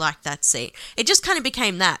seat, I like that seat. It just kind of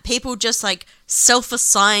became that. People just like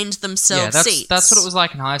self-assigned themselves seats. That's what it was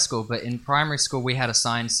like in high school, but in primary school we had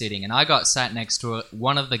assigned seating, and I got sat next to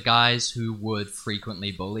one of the guys who would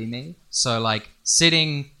frequently bully me. So like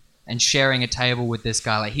sitting and sharing a table with this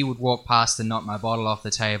guy, like he would walk past and knock my bottle off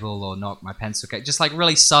the table or knock my pencil case, just like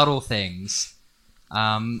really subtle things.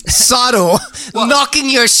 Subtle. Knocking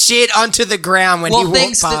your shit onto the ground when he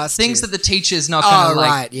walked past things you. that the teacher's not going to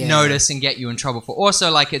right, yeah. notice and get you in trouble for. Also,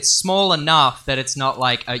 like it's small enough that it's not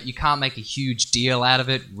like you can't make a huge deal out of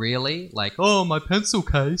it. Really, like my pencil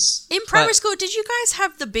case. In primary But- school, did you guys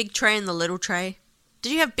have the big tray and the little tray?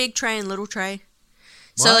 Did you have big tray and little tray?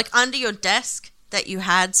 So What? like under your desk that you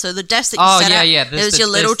had, so the desk that you Oh, sat yeah, at, yeah, there was your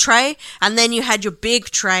little tray, and then you had your big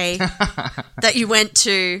tray that you went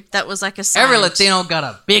to that was like a Every Latino got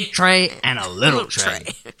a big tray and a little tray.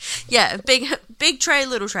 Yeah, big tray,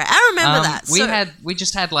 little tray. I remember that. We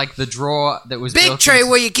just had like the drawer that was Big built tray into-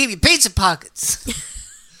 where you keep your pizza pockets.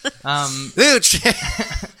 Little tray.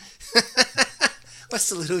 What's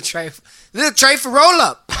the little tray for? Little tray for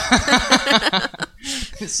roll-up.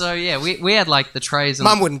 So yeah, we had like the trays. And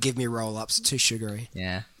Mum wouldn't give me roll-ups. Too sugary.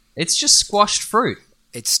 yeah, it's just squashed fruit.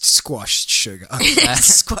 It's squashed sugar.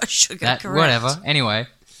 squash sugar, That correct. whatever. Anyway,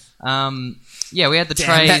 yeah, we had the Damn,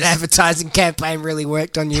 trays. that advertising campaign really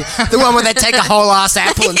worked on you. The one where they take a whole ass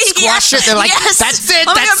apple and squash it. They're like, Yes. that's it.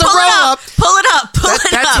 Oh my That's God, the roll-up. Pull it up. Pull it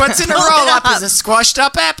up. That's what's in a pull it roll-up up. is a squashed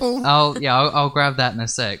up apple. I'll grab that in a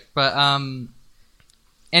sec. But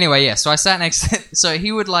anyway, yeah. So I sat next. So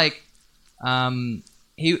he would like,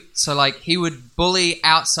 he would bully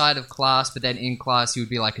outside of class, but then in class he would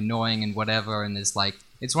be like annoying and whatever. And there's like,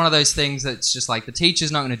 it's one of those things that's just like the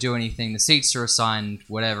teacher's not going to do anything. The seats are assigned,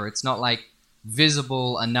 whatever. It's not like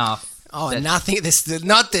visible enough. Oh, that- nothing. This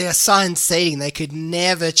not the assigned seating. They could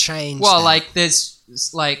never change. Well, that. like there's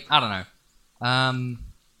like I don't know,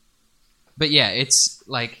 but yeah, it's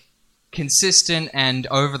like consistent and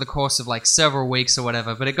over the course of like several weeks or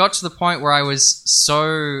whatever. But it got to the point where I was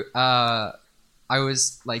so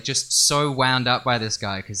just so wound up by this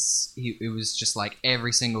guy because it was just like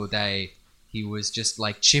every single day he was just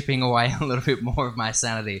like chipping away a little bit more of my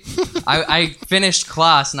sanity. I finished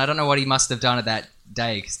class and I don't know what he must have done at that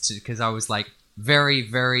day because I was like very,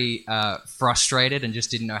 very frustrated and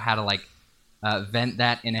just didn't know how to like vent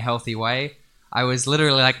that in a healthy way. I was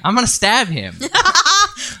literally like, I'm gonna stab him.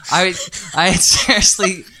 I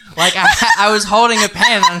seriously like I was holding a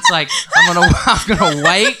pen and it's like I'm gonna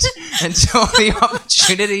wait until the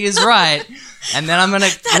opportunity is right, and then I'm gonna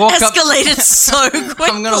walk up. Escalated so quickly.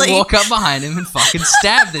 I'm gonna walk up behind him and fucking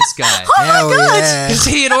stab this guy. hell yeah. Because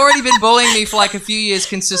he had already been bullying me for like a few years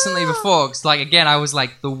consistently before. Because like again, I was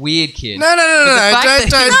like the weird kid. No. fact Don't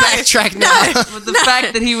that backtrack now. But the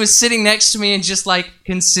fact that he was sitting next to me and just like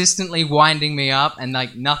consistently winding me up and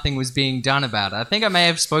like nothing was being done about it. I think I may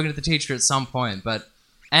have spoken to the teacher at some point,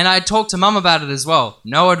 and I talked to Mum about it as well.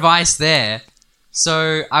 No advice there.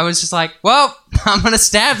 So I was just like, well, I'm going to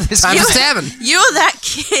stab this Time guy. for stabbing. You're that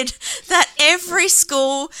kid that every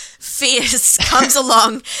school fears comes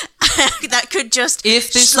along that could just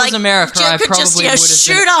If this was America, I could probably just, would have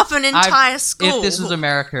shoot been- up an entire school. If this was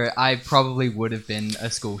America, I probably would have been a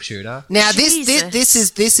school shooter. Now Jesus.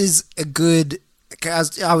 this is a good.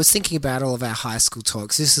 I was thinking about all of our high school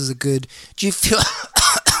talks. This is a good. Do you feel?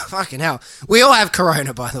 Fucking hell! We all have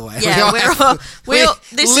corona, by the way. Yeah, we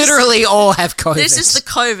this is- literally all have COVID. This is the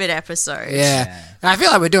COVID episode. yeah. I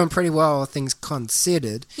feel like we're doing pretty well, all things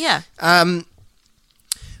considered. Yeah.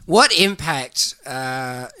 What impact?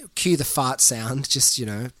 Cue the fart sound. Just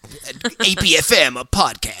APFM, a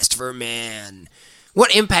podcast for a man.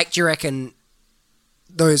 What impact do you reckon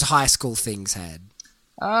those high school things had?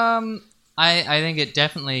 I think it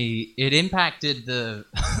definitely impacted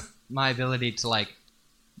my ability to like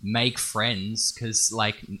make friends because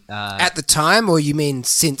like At the time, or you mean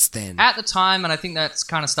since then? at the time, and I think that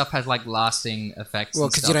kind of stuff has like lasting effects. Well,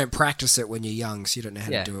 and because stuff. you don't practice it when you're young, so you don't know how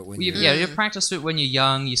to do it when you're... you practice it when you're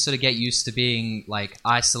young. You sort of get used to being like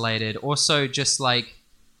isolated. Also, just like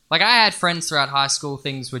I had friends throughout high school.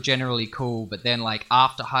 Things were generally cool, but then like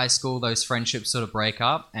after high school, those friendships sort of break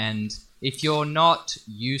up. And if you're not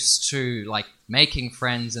used to like making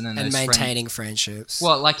friends and then And those maintaining friendships.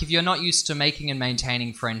 well, like if you're not used to making and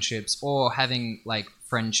maintaining friendships or having like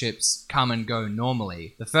friendships come and go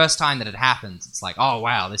normally, the first time that it happens, it's like, oh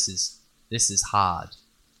wow, this is hard.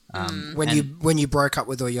 when you broke up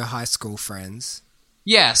with all your high school friends.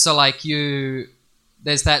 Yeah, so like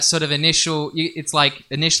there's that sort of it's like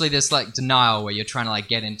initially there's like denial where you're trying to like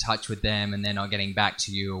get in touch with them and they're not getting back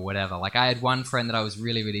to you or whatever. Like I had one friend that I was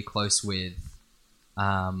really, really close with,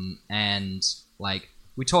 and like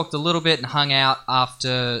we talked a little bit and hung out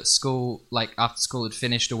after school had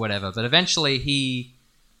finished or whatever. But eventually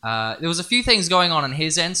there was a few things going on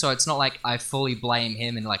his end, so it's not like I fully blame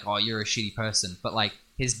him and like, oh, you're a shitty person. But like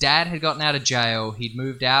his dad had gotten out of jail. He'd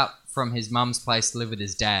moved out from his mum's place to live with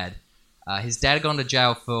his dad. His dad had gone to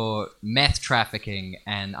jail for meth trafficking,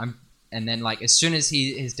 and then like as soon as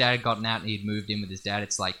his dad had gotten out and he'd moved in with his dad,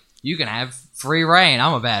 it's like, you can have free reign.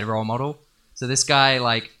 I'm a bad role model. So this guy,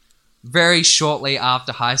 like very shortly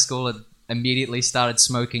after high school, had immediately started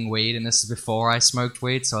smoking weed, and this is before I smoked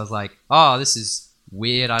weed. So I was like, oh, this is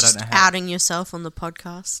weird. I don't know how. Outing yourself on the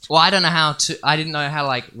podcast. Well, I don't know how to. I didn't know how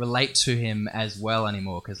like relate to him as well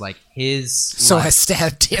anymore because like his. So I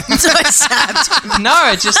stabbed him. So I stabbed him.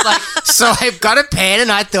 No, just like So I got a pen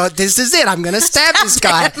and I thought, this is it. I'm going to stab this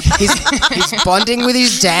guy. He's bonding with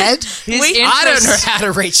his dad. I don't know how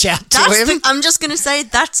to reach out to him. I'm just going to say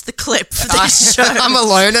that's the clip for this show. I'm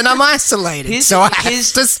alone and I'm isolated, so I have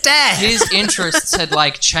to stab. His interests had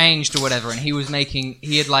like changed or whatever, and he'd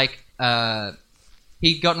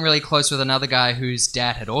gotten really close with another guy whose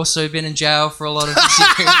dad had also been in jail for a lot of years.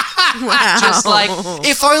 Wow. Just like,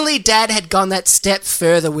 If only Dad had gone that step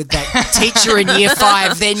further with that teacher in year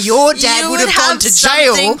 5, then your dad You would would have gone have to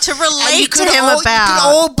jail. something to and relate you to could him all, about. You could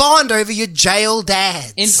all bond over your jail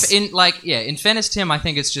dads. in fairness to him, I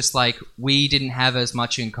think it's just like we didn't have as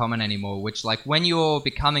much in common anymore, which like when you're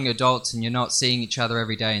becoming adults and you're not seeing each other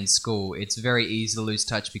every day in school, it's very easy to lose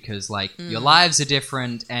touch because like your lives are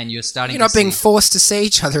different and you're starting You're not to being see... forced to see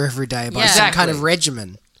each other every day by Yeah. some kind Exactly. of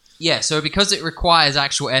regimen. Yeah, so because it requires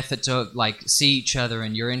actual effort to like see each other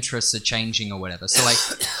and your interests are changing or whatever. So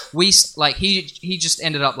like he just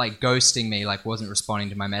ended up like ghosting me, like wasn't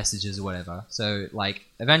responding to my messages or whatever. So like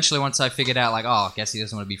eventually once I figured out like, oh, I guess he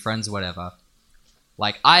doesn't want to be friends or whatever.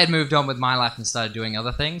 Like I had moved on with my life and started doing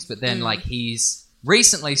other things, but then like he's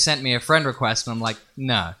recently sent me a friend request and I'm like,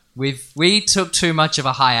 no, we took too much of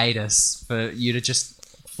a hiatus for you to just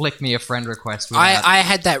flick me a friend request. I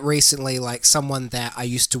had that recently, like someone that I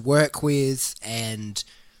used to work with, and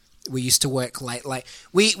we used to work late. Like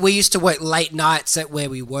we used to work late nights at where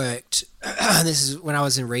we worked. This is when I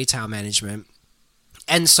was in retail management,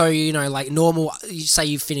 and so like normal. You say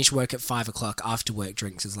you finish work at 5 o'clock. After work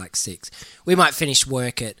drinks is like 6. We might finish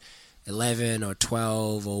work at 11 or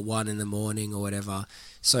 12 or 1 in the morning or whatever.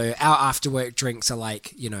 So our after work drinks are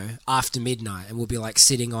like after midnight, and we'll be like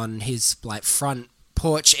sitting on his like front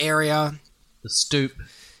porch area, the stoop.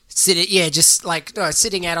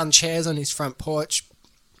 Sitting out on chairs on his front porch,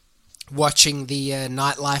 watching the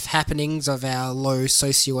nightlife happenings of our low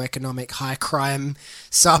socioeconomic, high crime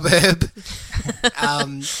suburb.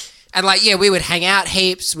 We would hang out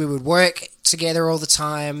heaps. We would work together all the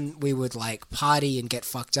time. We would like party and get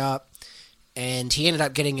fucked up. And he ended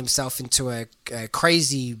up getting himself into a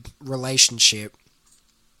crazy relationship,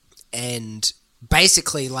 and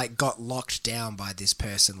basically like got locked down by this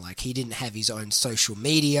person. Like he didn't have his own social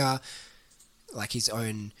media, like his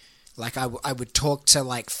own, like I would talk to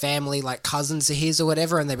like family, like cousins of his or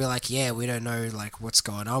whatever, and they'd be like, yeah, we don't know like what's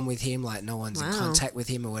going on with him, like no one's in contact with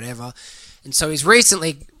him or whatever. And so he's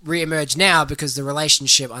recently re-emerged now because the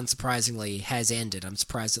relationship unsurprisingly has ended. I'm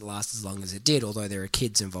surprised it lasted as long as it did, although there are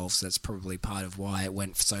kids involved, so that's probably part of why it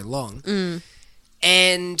went for so long.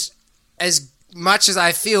 And as much as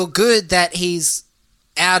I feel good that he's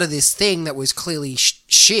out of this thing that was clearly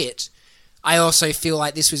shit, I also feel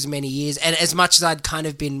like this was many years. And as much as I'd kind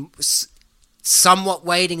of been somewhat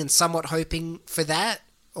waiting and somewhat hoping for that,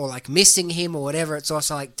 or like missing him or whatever, it's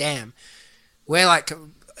also like, damn, we're like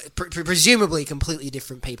presumably completely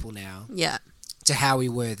different people now. Yeah. To how we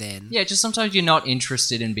were then. Yeah, just sometimes you're not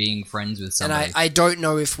interested in being friends with somebody. And I don't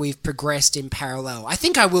know if we've progressed in parallel. I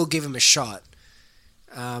think I will give him a shot.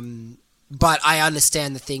 But I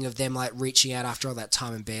understand the thing of them like reaching out after all that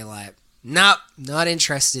time and being like, Nope, not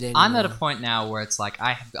interested anymore. I'm at a point now where it's like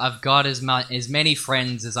I've got as many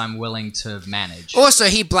friends as I'm willing to manage. Also,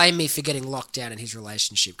 he blamed me for getting locked down in his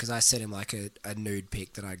relationship because I sent him like a nude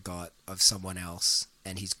pic that I got of someone else,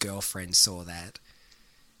 and his girlfriend saw that.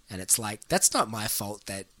 And it's like, that's not my fault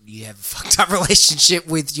that you have a fucked up relationship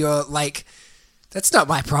with your, like, that's not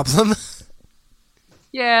my problem.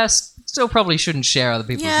 Yeah, still probably shouldn't share other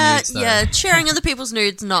people's nudes, though. Yeah, sharing other people's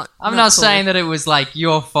nudes, I'm not cool. saying that it was, like,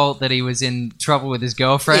 your fault that he was in trouble with his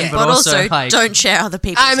girlfriend, Yeah. but also, like... don't share other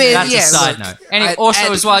people's I mean, nudes. That's yeah, a side look, note. And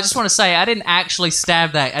also, as well, I just want to say, I didn't actually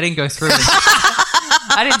stab that. I didn't go through it.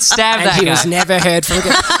 I didn't stab And that he guy. was never heard from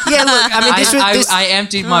again. Yeah, look, I mean, I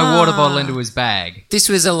emptied my water bottle into his bag. this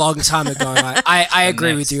was a long time ago. I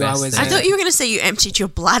agree with next you. I best was. thing. I thought you were going to say you emptied your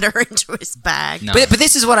bladder into his bag. No. But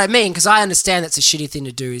this is what I mean, because I understand that's a shitty thing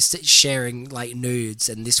to do, is sharing like nudes,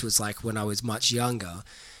 and this was like when I was much younger,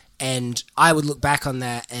 and I would look back on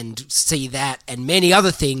that and see that and many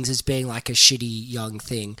other things as being like a shitty young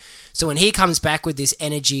thing. So when he comes back with this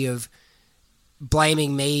energy of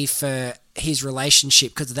blaming me for his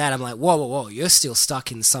relationship because of that, I'm like, whoa, you're still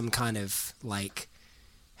stuck in some kind of like,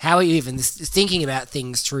 how are you even thinking about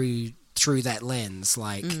things through that lens,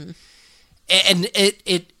 like. And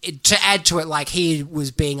it to add to it, like he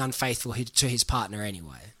was being unfaithful to his partner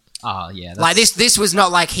anyway. Oh, yeah. Like this was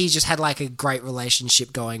not like he just had like a great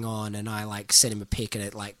relationship going on and I like sent him a pic and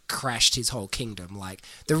it like crashed his whole kingdom. Like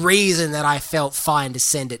the reason that I felt fine to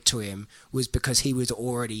send it to him was because he was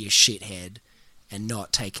already a shithead and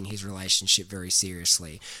not taking his relationship very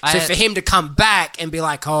seriously. So for him to come back and be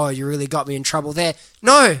like, oh, you really got me in trouble there.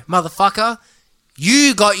 No, motherfucker.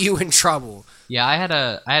 You got you in trouble. Yeah, I had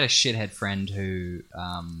a shithead friend who,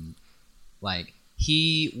 like,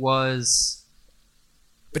 he was...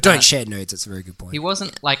 But don't share nudes, that's a very good point. He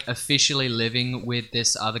wasn't, like, officially living with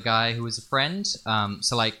this other guy who was a friend.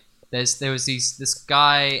 So, like, there was this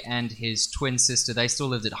guy and his twin sister, they still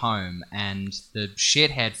lived at home, and the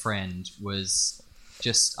shithead friend was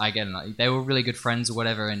just, I get it, they were really good friends or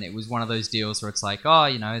whatever, and it was one of those deals where it's like, oh,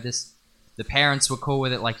 you know, the parents were cool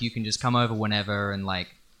with it, like, you can just come over whenever and, like,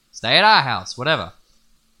 stay at our house, whatever.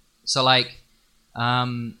 So, like,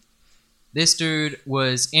 this dude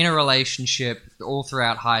was in a relationship all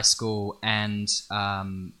throughout high school, and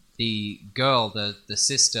the girl, the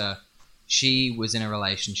sister, she was in a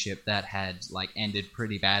relationship that had, like, ended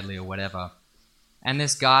pretty badly or whatever. And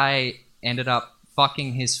this guy ended up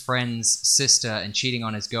fucking his friend's sister and cheating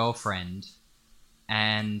on his girlfriend.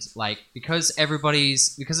 And, like, because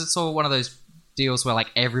it's all one of those deals where,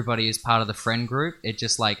 like, everybody is part of the friend group, it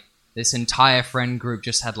just, like, this entire friend group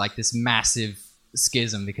just had, like, this massive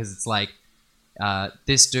schism because it's, like,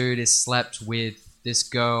 this dude has slept with this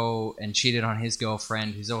girl and cheated on his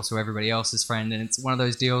girlfriend, who's also everybody else's friend, and it's one of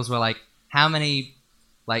those deals where, like, how many,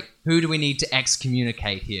 like, who do we need to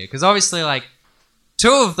excommunicate here? Because obviously, like,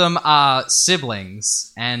 two of them are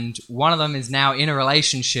siblings, and one of them is now in a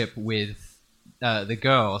relationship with the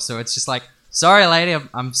girl, so it's just like, sorry, lady,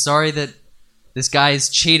 I'm sorry that this guy has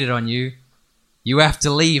cheated on you. You have to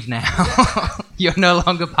leave now. You're no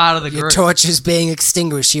longer part of the Your group. torch is being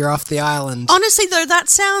extinguished. You're off the island. Honestly, though, that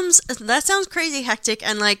sounds crazy hectic,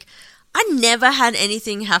 and like I never had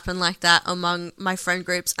anything happen like that among my friend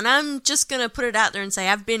groups, and I'm just gonna put it out there and say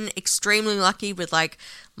I've been extremely lucky with like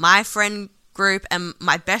my friend group and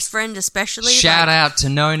my best friend especially. Shout out to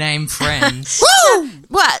No Name Friends. Woo!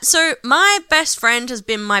 What? So my best friend has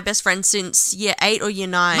been my best friend since year 8 or year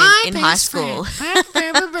 9 in high school.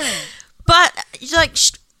 But like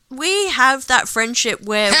we have that friendship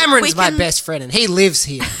where Cameron's my best friend and he lives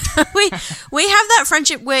here. we have that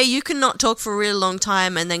friendship where you can not talk for a really long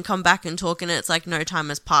time and then come back and talk and it's like no time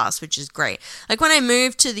has passed, which is great. Like when I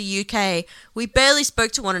moved to the UK, we barely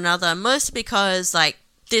spoke to one another, mostly because like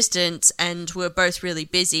distance and we're both really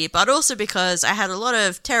busy, but also because I had a lot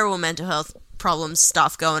of terrible mental health problems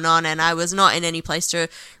stuff going on and I was not in any place to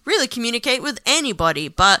really communicate with anybody.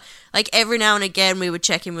 But like every now and again we would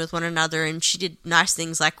check in with one another, and she did nice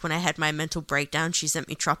things, like when I had my mental breakdown she sent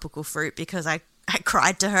me tropical fruit because I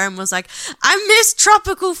cried to her and was like, I miss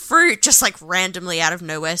tropical fruit, just like randomly out of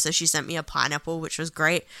nowhere. So she sent me a pineapple, which was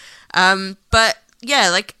great. But yeah,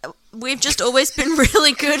 like we've just always been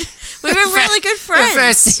really good. We've been really good friends. The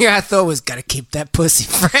first thing I thought was gotta keep that pussy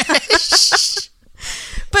fresh.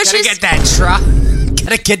 But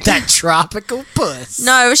Gotta get that tropical puss.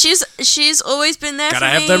 No, she's always been there Gotta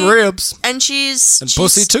for have me. them ribs. And she's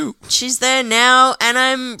pussy too. She's there now, and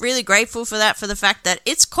I'm really grateful for that, for the fact that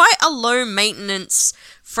it's quite a low maintenance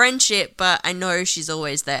friendship, but I know she's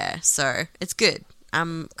always there, so it's good.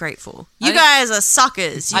 I'm grateful. You guys are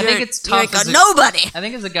suckers. I think it's tough. You ain't got nobody. I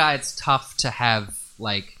think as a guy, it's tough to have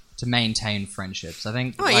like to maintain friendships. I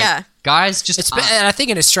think, Oh, yeah. guys just And I think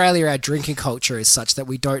in Australia, our drinking culture is such that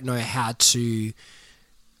we don't know how to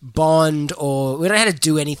bond, or we don't know how to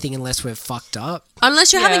do anything unless we're fucked up.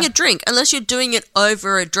 Unless you're having Yeah. a drink, unless you're doing it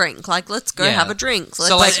over a drink. Like, let's go Yeah. have a drink. Let's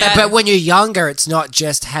So, like, that- But when you're younger, it's not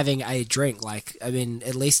just having a drink. Like, I mean,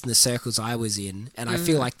 at least in the circles I was in, and I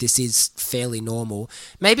feel like this is fairly normal.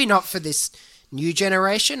 Maybe not for this new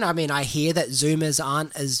generation. I mean, I hear that Zoomers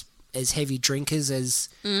aren't as heavy drinkers as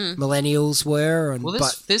millennials were. And, well,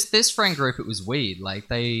 but this friend group, it was weird. Like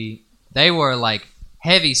they were like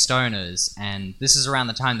heavy stoners, and this is around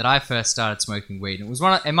the time that I first started smoking weed. And it was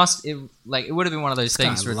it would have been one of those guy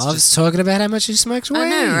things where it's loves just talking about how much he smokes weed. I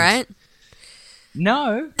know, right?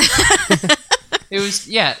 no. It was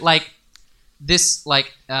like this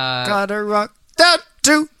Gotta rock that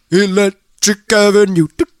to Electric Avenue.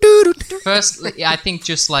 Do-do-do-do. first. I think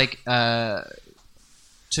just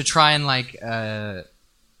to try and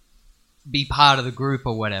be part of the group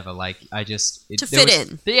or whatever. Like I just To there fit was-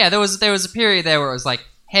 in. But yeah, there was a period there where it was like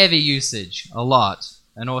heavy usage, a lot,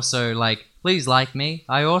 and also like please like me.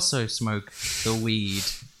 I also smoke the weed.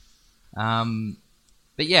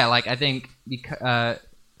 But yeah, like I think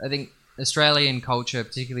Australian culture,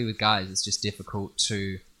 particularly with guys, it's just difficult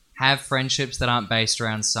to have friendships that aren't based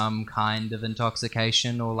around some kind of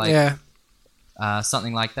intoxication or Yeah.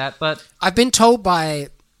 something like that. But I've been told by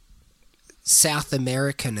South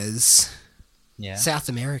Americans yeah,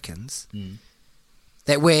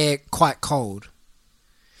 that we're quite cold.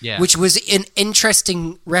 yeah, Which was an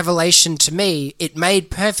interesting revelation to me. It made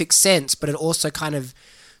perfect sense, but it also kind of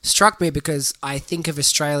struck me because I think of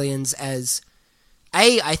Australians as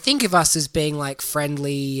I think of us as being like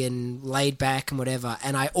friendly and laid back and whatever,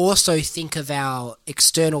 and I also think of our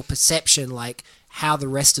external perception, like how the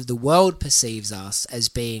rest of the world perceives us as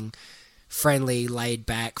being friendly, laid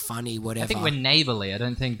back, funny, whatever. I think we're neighborly. I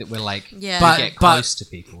don't think that we're Yeah. But- we get close to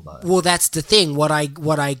people though. Well, that's the thing. What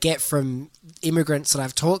I get from immigrants that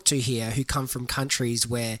I've talked to here who come from countries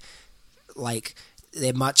where, like,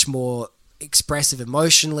 they're much more expressive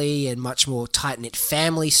emotionally and much more tight-knit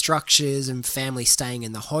family structures and family staying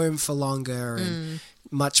in the home for longer and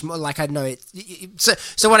much more, like, I know it.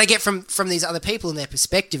 So what I get from these other people and their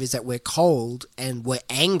perspective is that we're cold and we're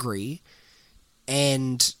angry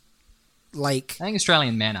and, like... I think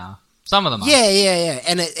Australian men are. Some of them are. Yeah.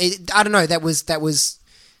 And I don't know. That was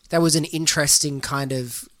an interesting kind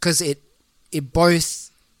of, because it both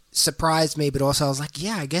surprised me, but also I was like,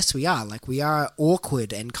 yeah, I guess we are. Like, we are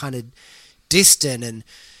awkward and kind of distant, and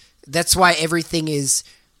that's why everything is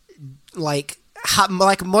like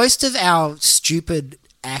most of our stupid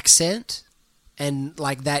accent and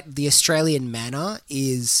like that the Australian manner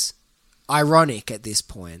is ironic at this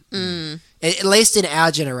point. At least in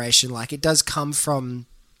our generation, like it does come from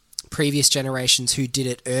previous generations who did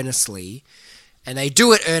it earnestly, and they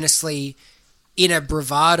do it earnestly in a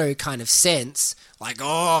bravado kind of sense, like,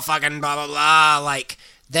 oh, fucking blah blah blah, like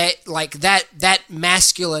that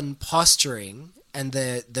masculine posturing and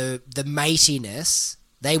the matiness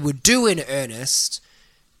they would do in earnest,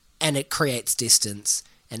 and it creates distance.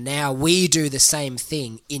 And now we do the same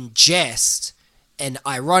thing in jest and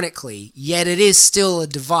ironically, yet it is still a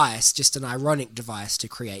device, just an ironic device to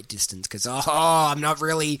create distance, because, I'm not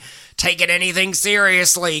really taking anything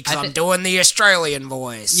seriously because I'm doing the Australian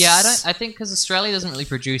voice. Yeah, I think because Australia doesn't really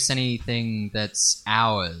produce anything that's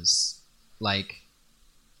ours. Like,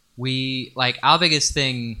 our biggest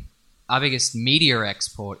media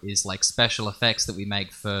export is like special effects that we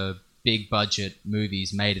make for big budget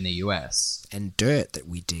movies made in the US. And dirt that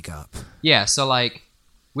we dig up. Yeah, so like,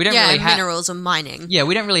 we don't Yeah, really and have... minerals and mining. Yeah,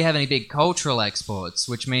 we don't really have any big cultural exports,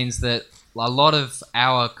 which means that a lot of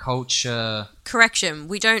our culture... Correction,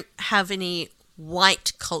 we don't have any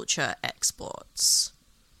white culture exports.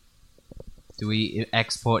 Do we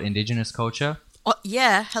export indigenous culture? Oh,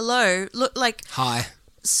 yeah, hello. Look, like, Hi.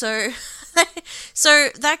 so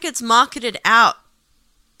that gets marketed out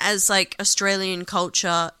as like Australian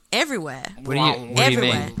culture everywhere. What do you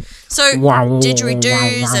Everywhere. mean? So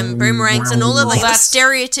didgeridoos and boomerangs and all of like the that's- I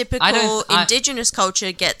stereotypical don't- indigenous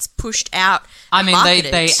culture gets pushed out. I and mean,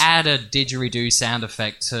 marketed. they add a didgeridoo sound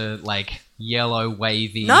effect to like yellow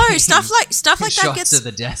wavy. No, stuff like that shots gets of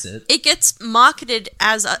the desert. it gets marketed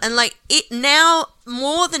as and like it now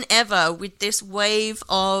more than ever with this wave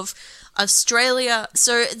of Australia.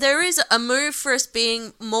 So there is a move for us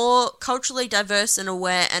being more culturally diverse and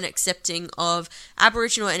aware and accepting of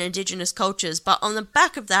Aboriginal and Indigenous cultures. But on the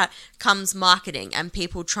back of that comes marketing and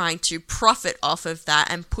people trying to profit off of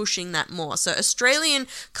that and pushing that more. So Australian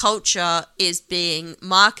culture is being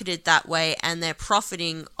marketed that way and they're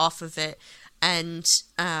profiting off of it. And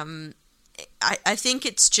I think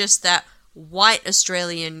it's just that white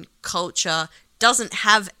Australian culture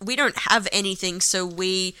we don't have anything, so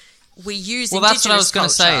we use Well, that's what I was going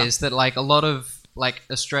to say, is that like a lot of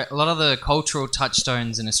the cultural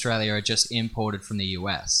touchstones in Australia are just imported from the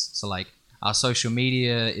US. So like our social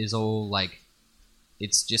media is all like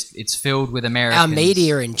it's filled with Americans. Our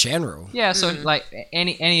media in general. Yeah, so like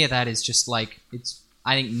any of that is just like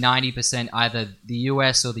I think 90% either the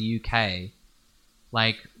US or the UK.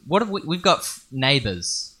 Like what have we've got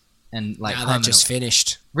Neighbours and like No, Home that just and-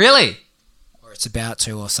 finished. Really? Or it's about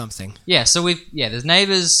to or something. Yeah, so there's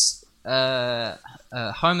Neighbours,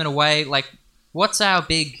 Home and Away. Like, what's our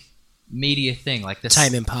big media thing? Like the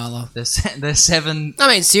Tame Impala. the 7 I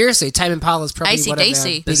mean, seriously, Tame Impala's probably one of our AC/DC.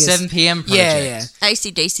 the biggest... 7 p.m. project. Yeah.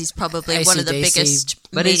 AC/DC is probably one of the AC/DC.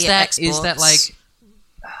 biggest But media is that like exports.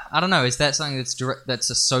 I don't know? Is that something that's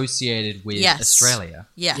associated with Yes. Australia?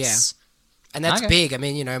 Yes. And that's Okay. big. I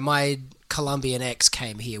mean, you know, my Colombian ex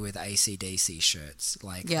came here with AC/DC shirts.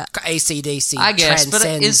 Like, Yeah. AC/DC I guess, but it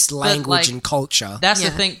transcends is- but, language like, and culture. That's the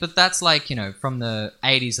Yeah. thing. But that's like from the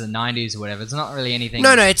 80s or the 90s or whatever. It's not really anything.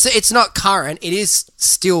 No, it's not current. It is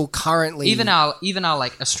still currently... Even our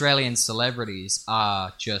like Australian celebrities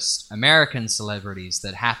are just American celebrities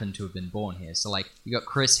that happen to have been born here. So like you got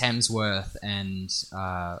Chris Hemsworth and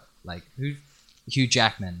Hugh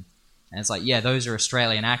Jackman, and it's like those are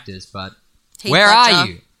Australian actors, but Heath where Ledger. are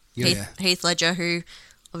you? Yeah. Heath Ledger, who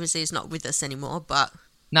obviously is not with us anymore, but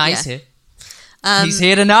No, Yeah. he's here. he's He's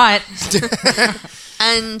here tonight.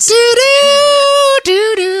 and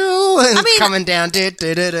I mean- coming down.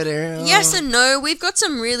 yes and no, we've got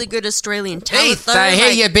some really good Australian talent. Heath, though. I hear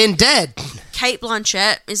like, you've been dead. Kate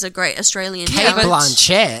Blanchett is a great Australian Kate talent.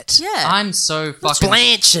 Blanchett. Yeah, I'm so fucking.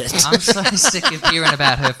 Blanchett. I'm so sick of hearing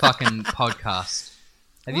about her fucking podcast.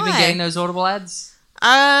 Have you been Why? getting those Audible ads?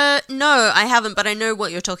 no, I haven't, but I know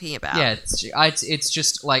what you're talking about. Yeah, it's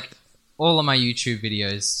just like all of my YouTube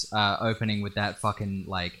videos opening with that fucking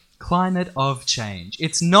like climate of change.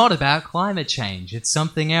 It's not about climate change. It's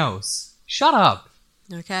something else. Shut up.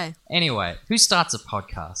 Okay. Anyway, who starts a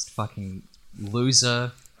podcast? Fucking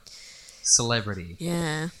loser celebrity.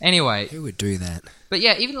 Yeah. Anyway, Who would do that? but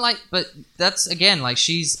yeah, even like, but that's again like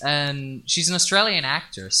she's an Australian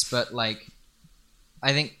actress, but like,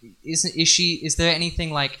 I think is there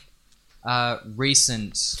anything like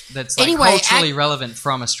recent that's like Anyway, culturally relevant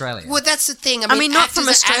from Australia? Well, that's the thing. I mean, not actors from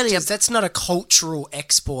are Australia. actors. That's not a cultural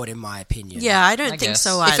export, in my opinion. Yeah, I don't I think guess.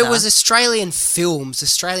 so If either. it was Australian films,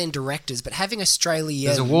 Australian directors, but having Australians...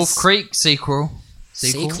 There's a Wolf Creek sequel.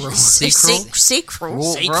 Sequel. Sequel.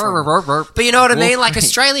 But you know what I Wolf mean? Like, Creek.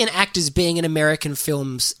 Australian actors being in American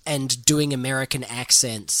films and doing American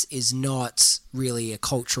accents is not really a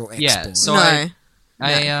cultural export. Yeah, so No.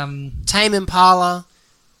 I Tame Impala,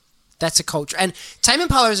 that's a culture. And Tame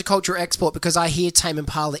Impala is a cultural export because I hear Tame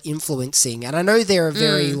Impala influencing, and I know they're a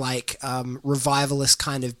very revivalist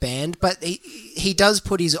kind of band, but he does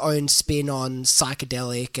put his own spin on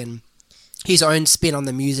psychedelic and his own spin on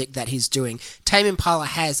the music that he's doing. Tame Impala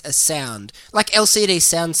has a sound, like LCD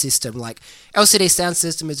Sound System. Like LCD Sound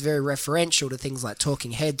System is very referential to things like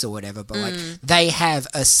Talking Heads or whatever, but like they have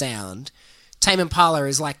a sound. Tame Impala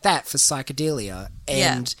is like that for psychedelia,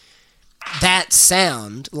 and that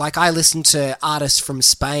sound, like I listen to artists from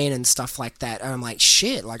Spain and stuff like that, and I'm like,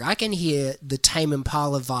 shit, like I can hear the Tame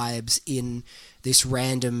Impala vibes in this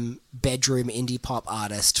random bedroom indie pop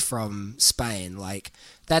artist from Spain. Like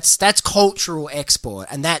that's cultural export,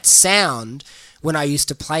 and that sound, when I used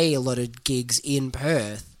to play a lot of gigs in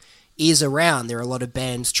Perth, is around. There are a lot of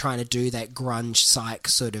bands trying to do that grunge psych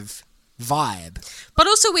sort of vibe. But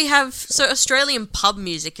also we have, so Australian pub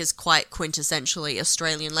music is quite quintessentially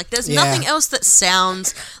Australian. Like there's Yeah. nothing else that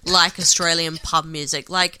sounds like Australian pub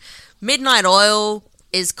music. Like Midnight Oil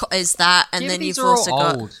is that, and then these you've are all also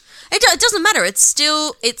got... old. It doesn't matter. It's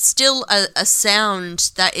still a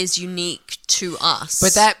sound that is unique to us.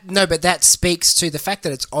 But that speaks to the fact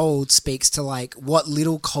that it's old, speaks to like what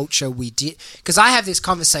little culture we did. Because I have this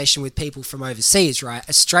conversation with people from overseas, right?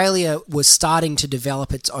 Australia was starting to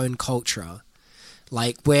develop its own culture.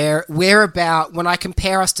 Like we're about, when I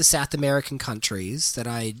compare us to South American countries that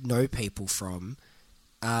I know people from,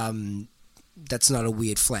 that's not a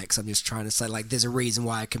weird flex. I'm just trying to say, like, there's a reason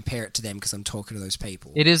why I compare it to them, because I'm talking to those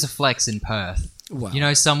people. It is a flex in Perth. Wow. You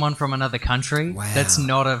know someone from another country Wow. that's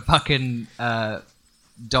not a fucking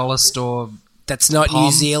dollar store That's not Pom.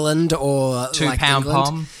 New Zealand or £2 like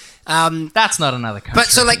England. pom. That's not another country. But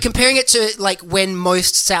so, like, comparing it to, like, when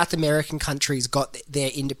most South American countries got their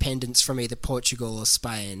independence from either Portugal or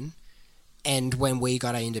Spain, and when we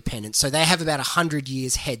got our independence. So they have about 100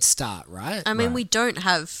 years head start, right? I mean, we don't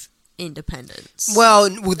have independence. Well,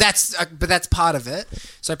 that's but that's part of it.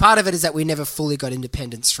 So part of it is that we never fully got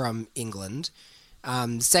independence from England.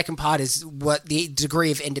 The second part is what the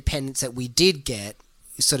degree of independence that we did get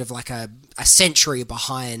is sort of like a century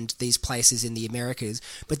behind these places in the Americas.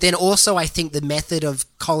 But then also I think the method of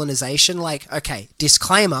colonization, like, okay,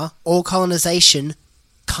 disclaimer, all colonization,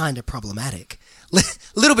 kind of problematic.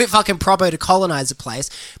 A little bit fucking probo to colonize a place,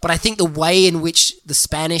 but I think the way in which the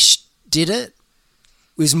Spanish did it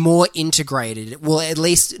was more integrated. Well, at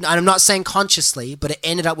least, and I'm not saying consciously, but it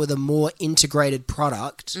ended up with a more integrated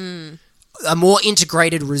product, a more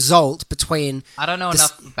integrated result between... I don't know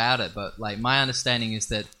enough about it, but like my understanding is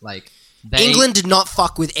that like England did not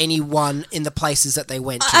fuck with anyone in the places that they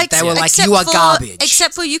went to. Ex- They were like, except you are for- garbage.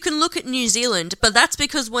 Except for you can look at New Zealand, but that's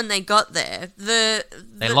because when they got there, They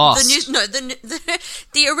lost.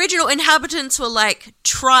 The original inhabitants were like,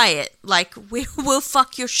 try it, like we'll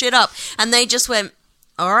fuck your shit up, and they just went,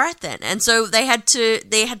 all right then, and so they had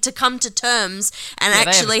to come to terms and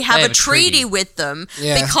actually have a treaty with them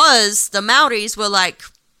because the Maoris were like,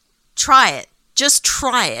 try it, just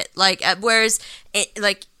try it, like whereas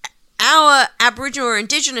our Aboriginal or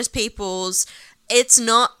Indigenous peoples, it's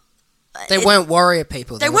not. They weren't warrior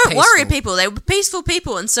people. They weren't warrior people. They were peaceful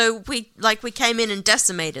people, and so we came in and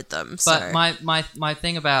decimated them. But So. my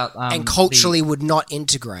thing about and culturally would not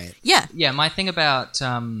integrate. Yeah. my thing about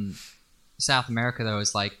South America though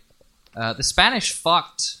is like the Spanish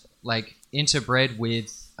fucked like interbred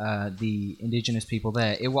with the indigenous people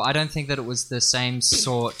there. I don't think that it was the same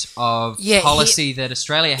sort of policy that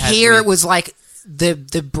Australia had. Here it was like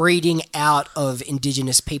the breeding out of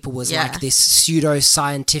indigenous people was like this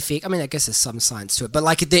pseudo-scientific... I mean, I guess there's some science to it, but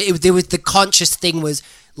like there was the conscious thing was,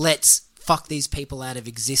 let's fuck these people out of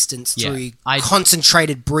existence through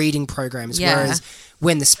concentrated breeding programs. Yeah. Whereas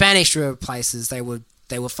when the Spanish were places, they were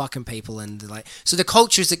fucking people, and like, so the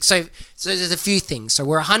cultures... So there's a few things. So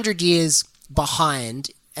we're 100 years behind,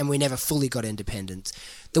 and we never fully got independence.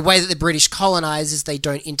 The way that the British colonise is they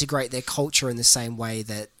don't integrate their culture in the same way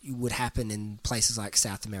that would happen in places like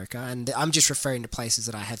South America. And I'm just referring to places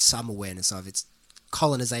that I have some awareness of. It's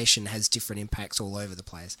colonisation has different impacts all over the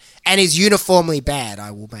place and is uniformly bad,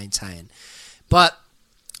 I will maintain. But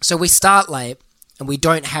so we start late and we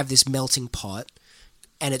don't have this melting pot,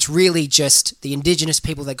 and it's really just the indigenous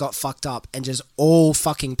people that got fucked up and just all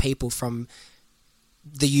fucking people from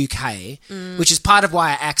the UK, which is part of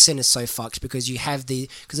why our accent is so fucked, because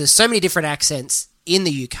there's so many different accents in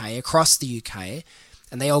the UK, across the UK,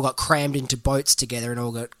 and they all got crammed into boats together and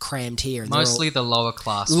all got crammed here. And mostly the lower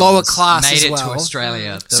class class made as it well. to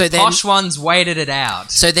Australia. The So then- posh ones waited it out.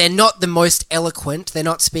 So they're not the most eloquent. They're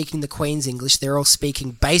not speaking the Queen's English. They're all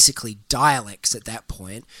speaking basically dialects at that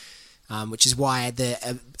point, which is why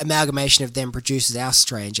the amalgamation of them produces our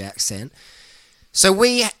strange accent. So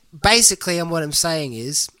we basically, and what I'm saying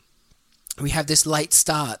is, we have this late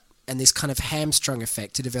start and this kind of hamstrung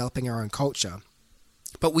effect to developing our own culture.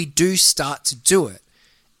 But we do start to do it.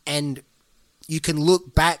 And you can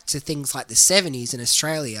look back to things like the 70s in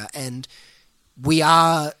Australia, and we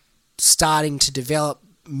are starting to develop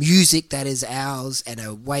music that is ours, and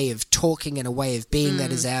a way of talking and a way of being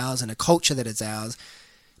that is ours, and a culture that is ours.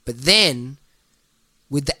 But then,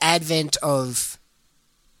 with the advent of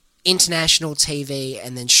international TV,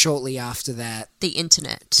 and then shortly after that, the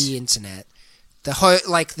internet, the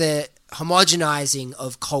homogenizing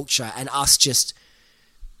of culture, and us just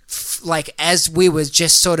like, as we were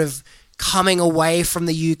just sort of coming away from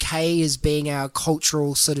the UK as being our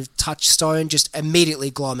cultural sort of touchstone, just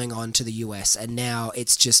immediately glomming on to the US, and now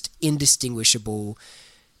it's just indistinguishable.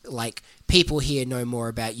 Like, people here know more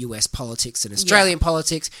about US politics than Australian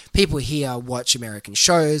politics. People here watch American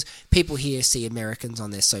shows. People here see Americans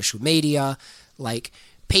on their social media. Like,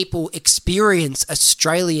 people experience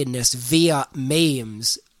Australianness via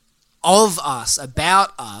memes of us,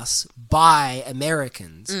 about us, by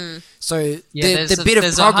Americans. So the bit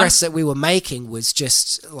of progress that we were making was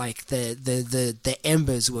just like the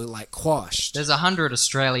embers were like quashed. There's 100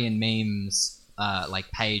 Australian memes, like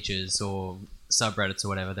pages or subreddits or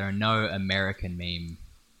whatever. There are no American meme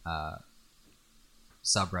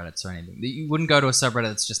subreddits or anything. You wouldn't go to a subreddit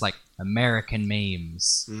that's just like American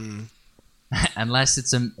memes, unless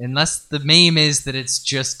the meme is that it's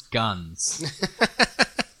just guns.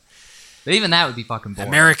 But even that would be fucking boring.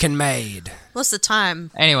 American made. What's the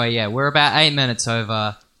time? Anyway, yeah, we're about 8 minutes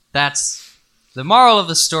over. That's the moral of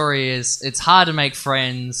the story. Is it's hard to make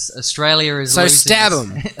friends. Australia is so losing stab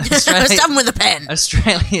them. Stab them with a pen.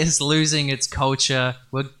 Australia is losing its culture.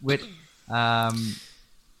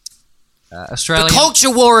 The Australian culture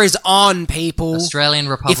war is on, people. Australian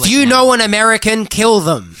Republic. If you know an American, kill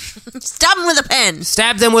them. Stab him with a pen.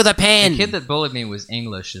 Stab them with a pen. the kid that bullied me was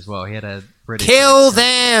English as well. He had a British. Kill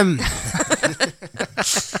them.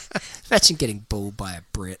 Imagine getting bullied by a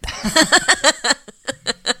Brit.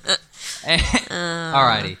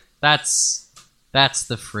 Alrighty, that's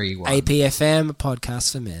the free one. APFM, a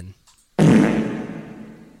podcast for men.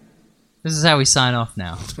 This is how we sign off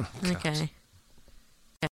now. Okay.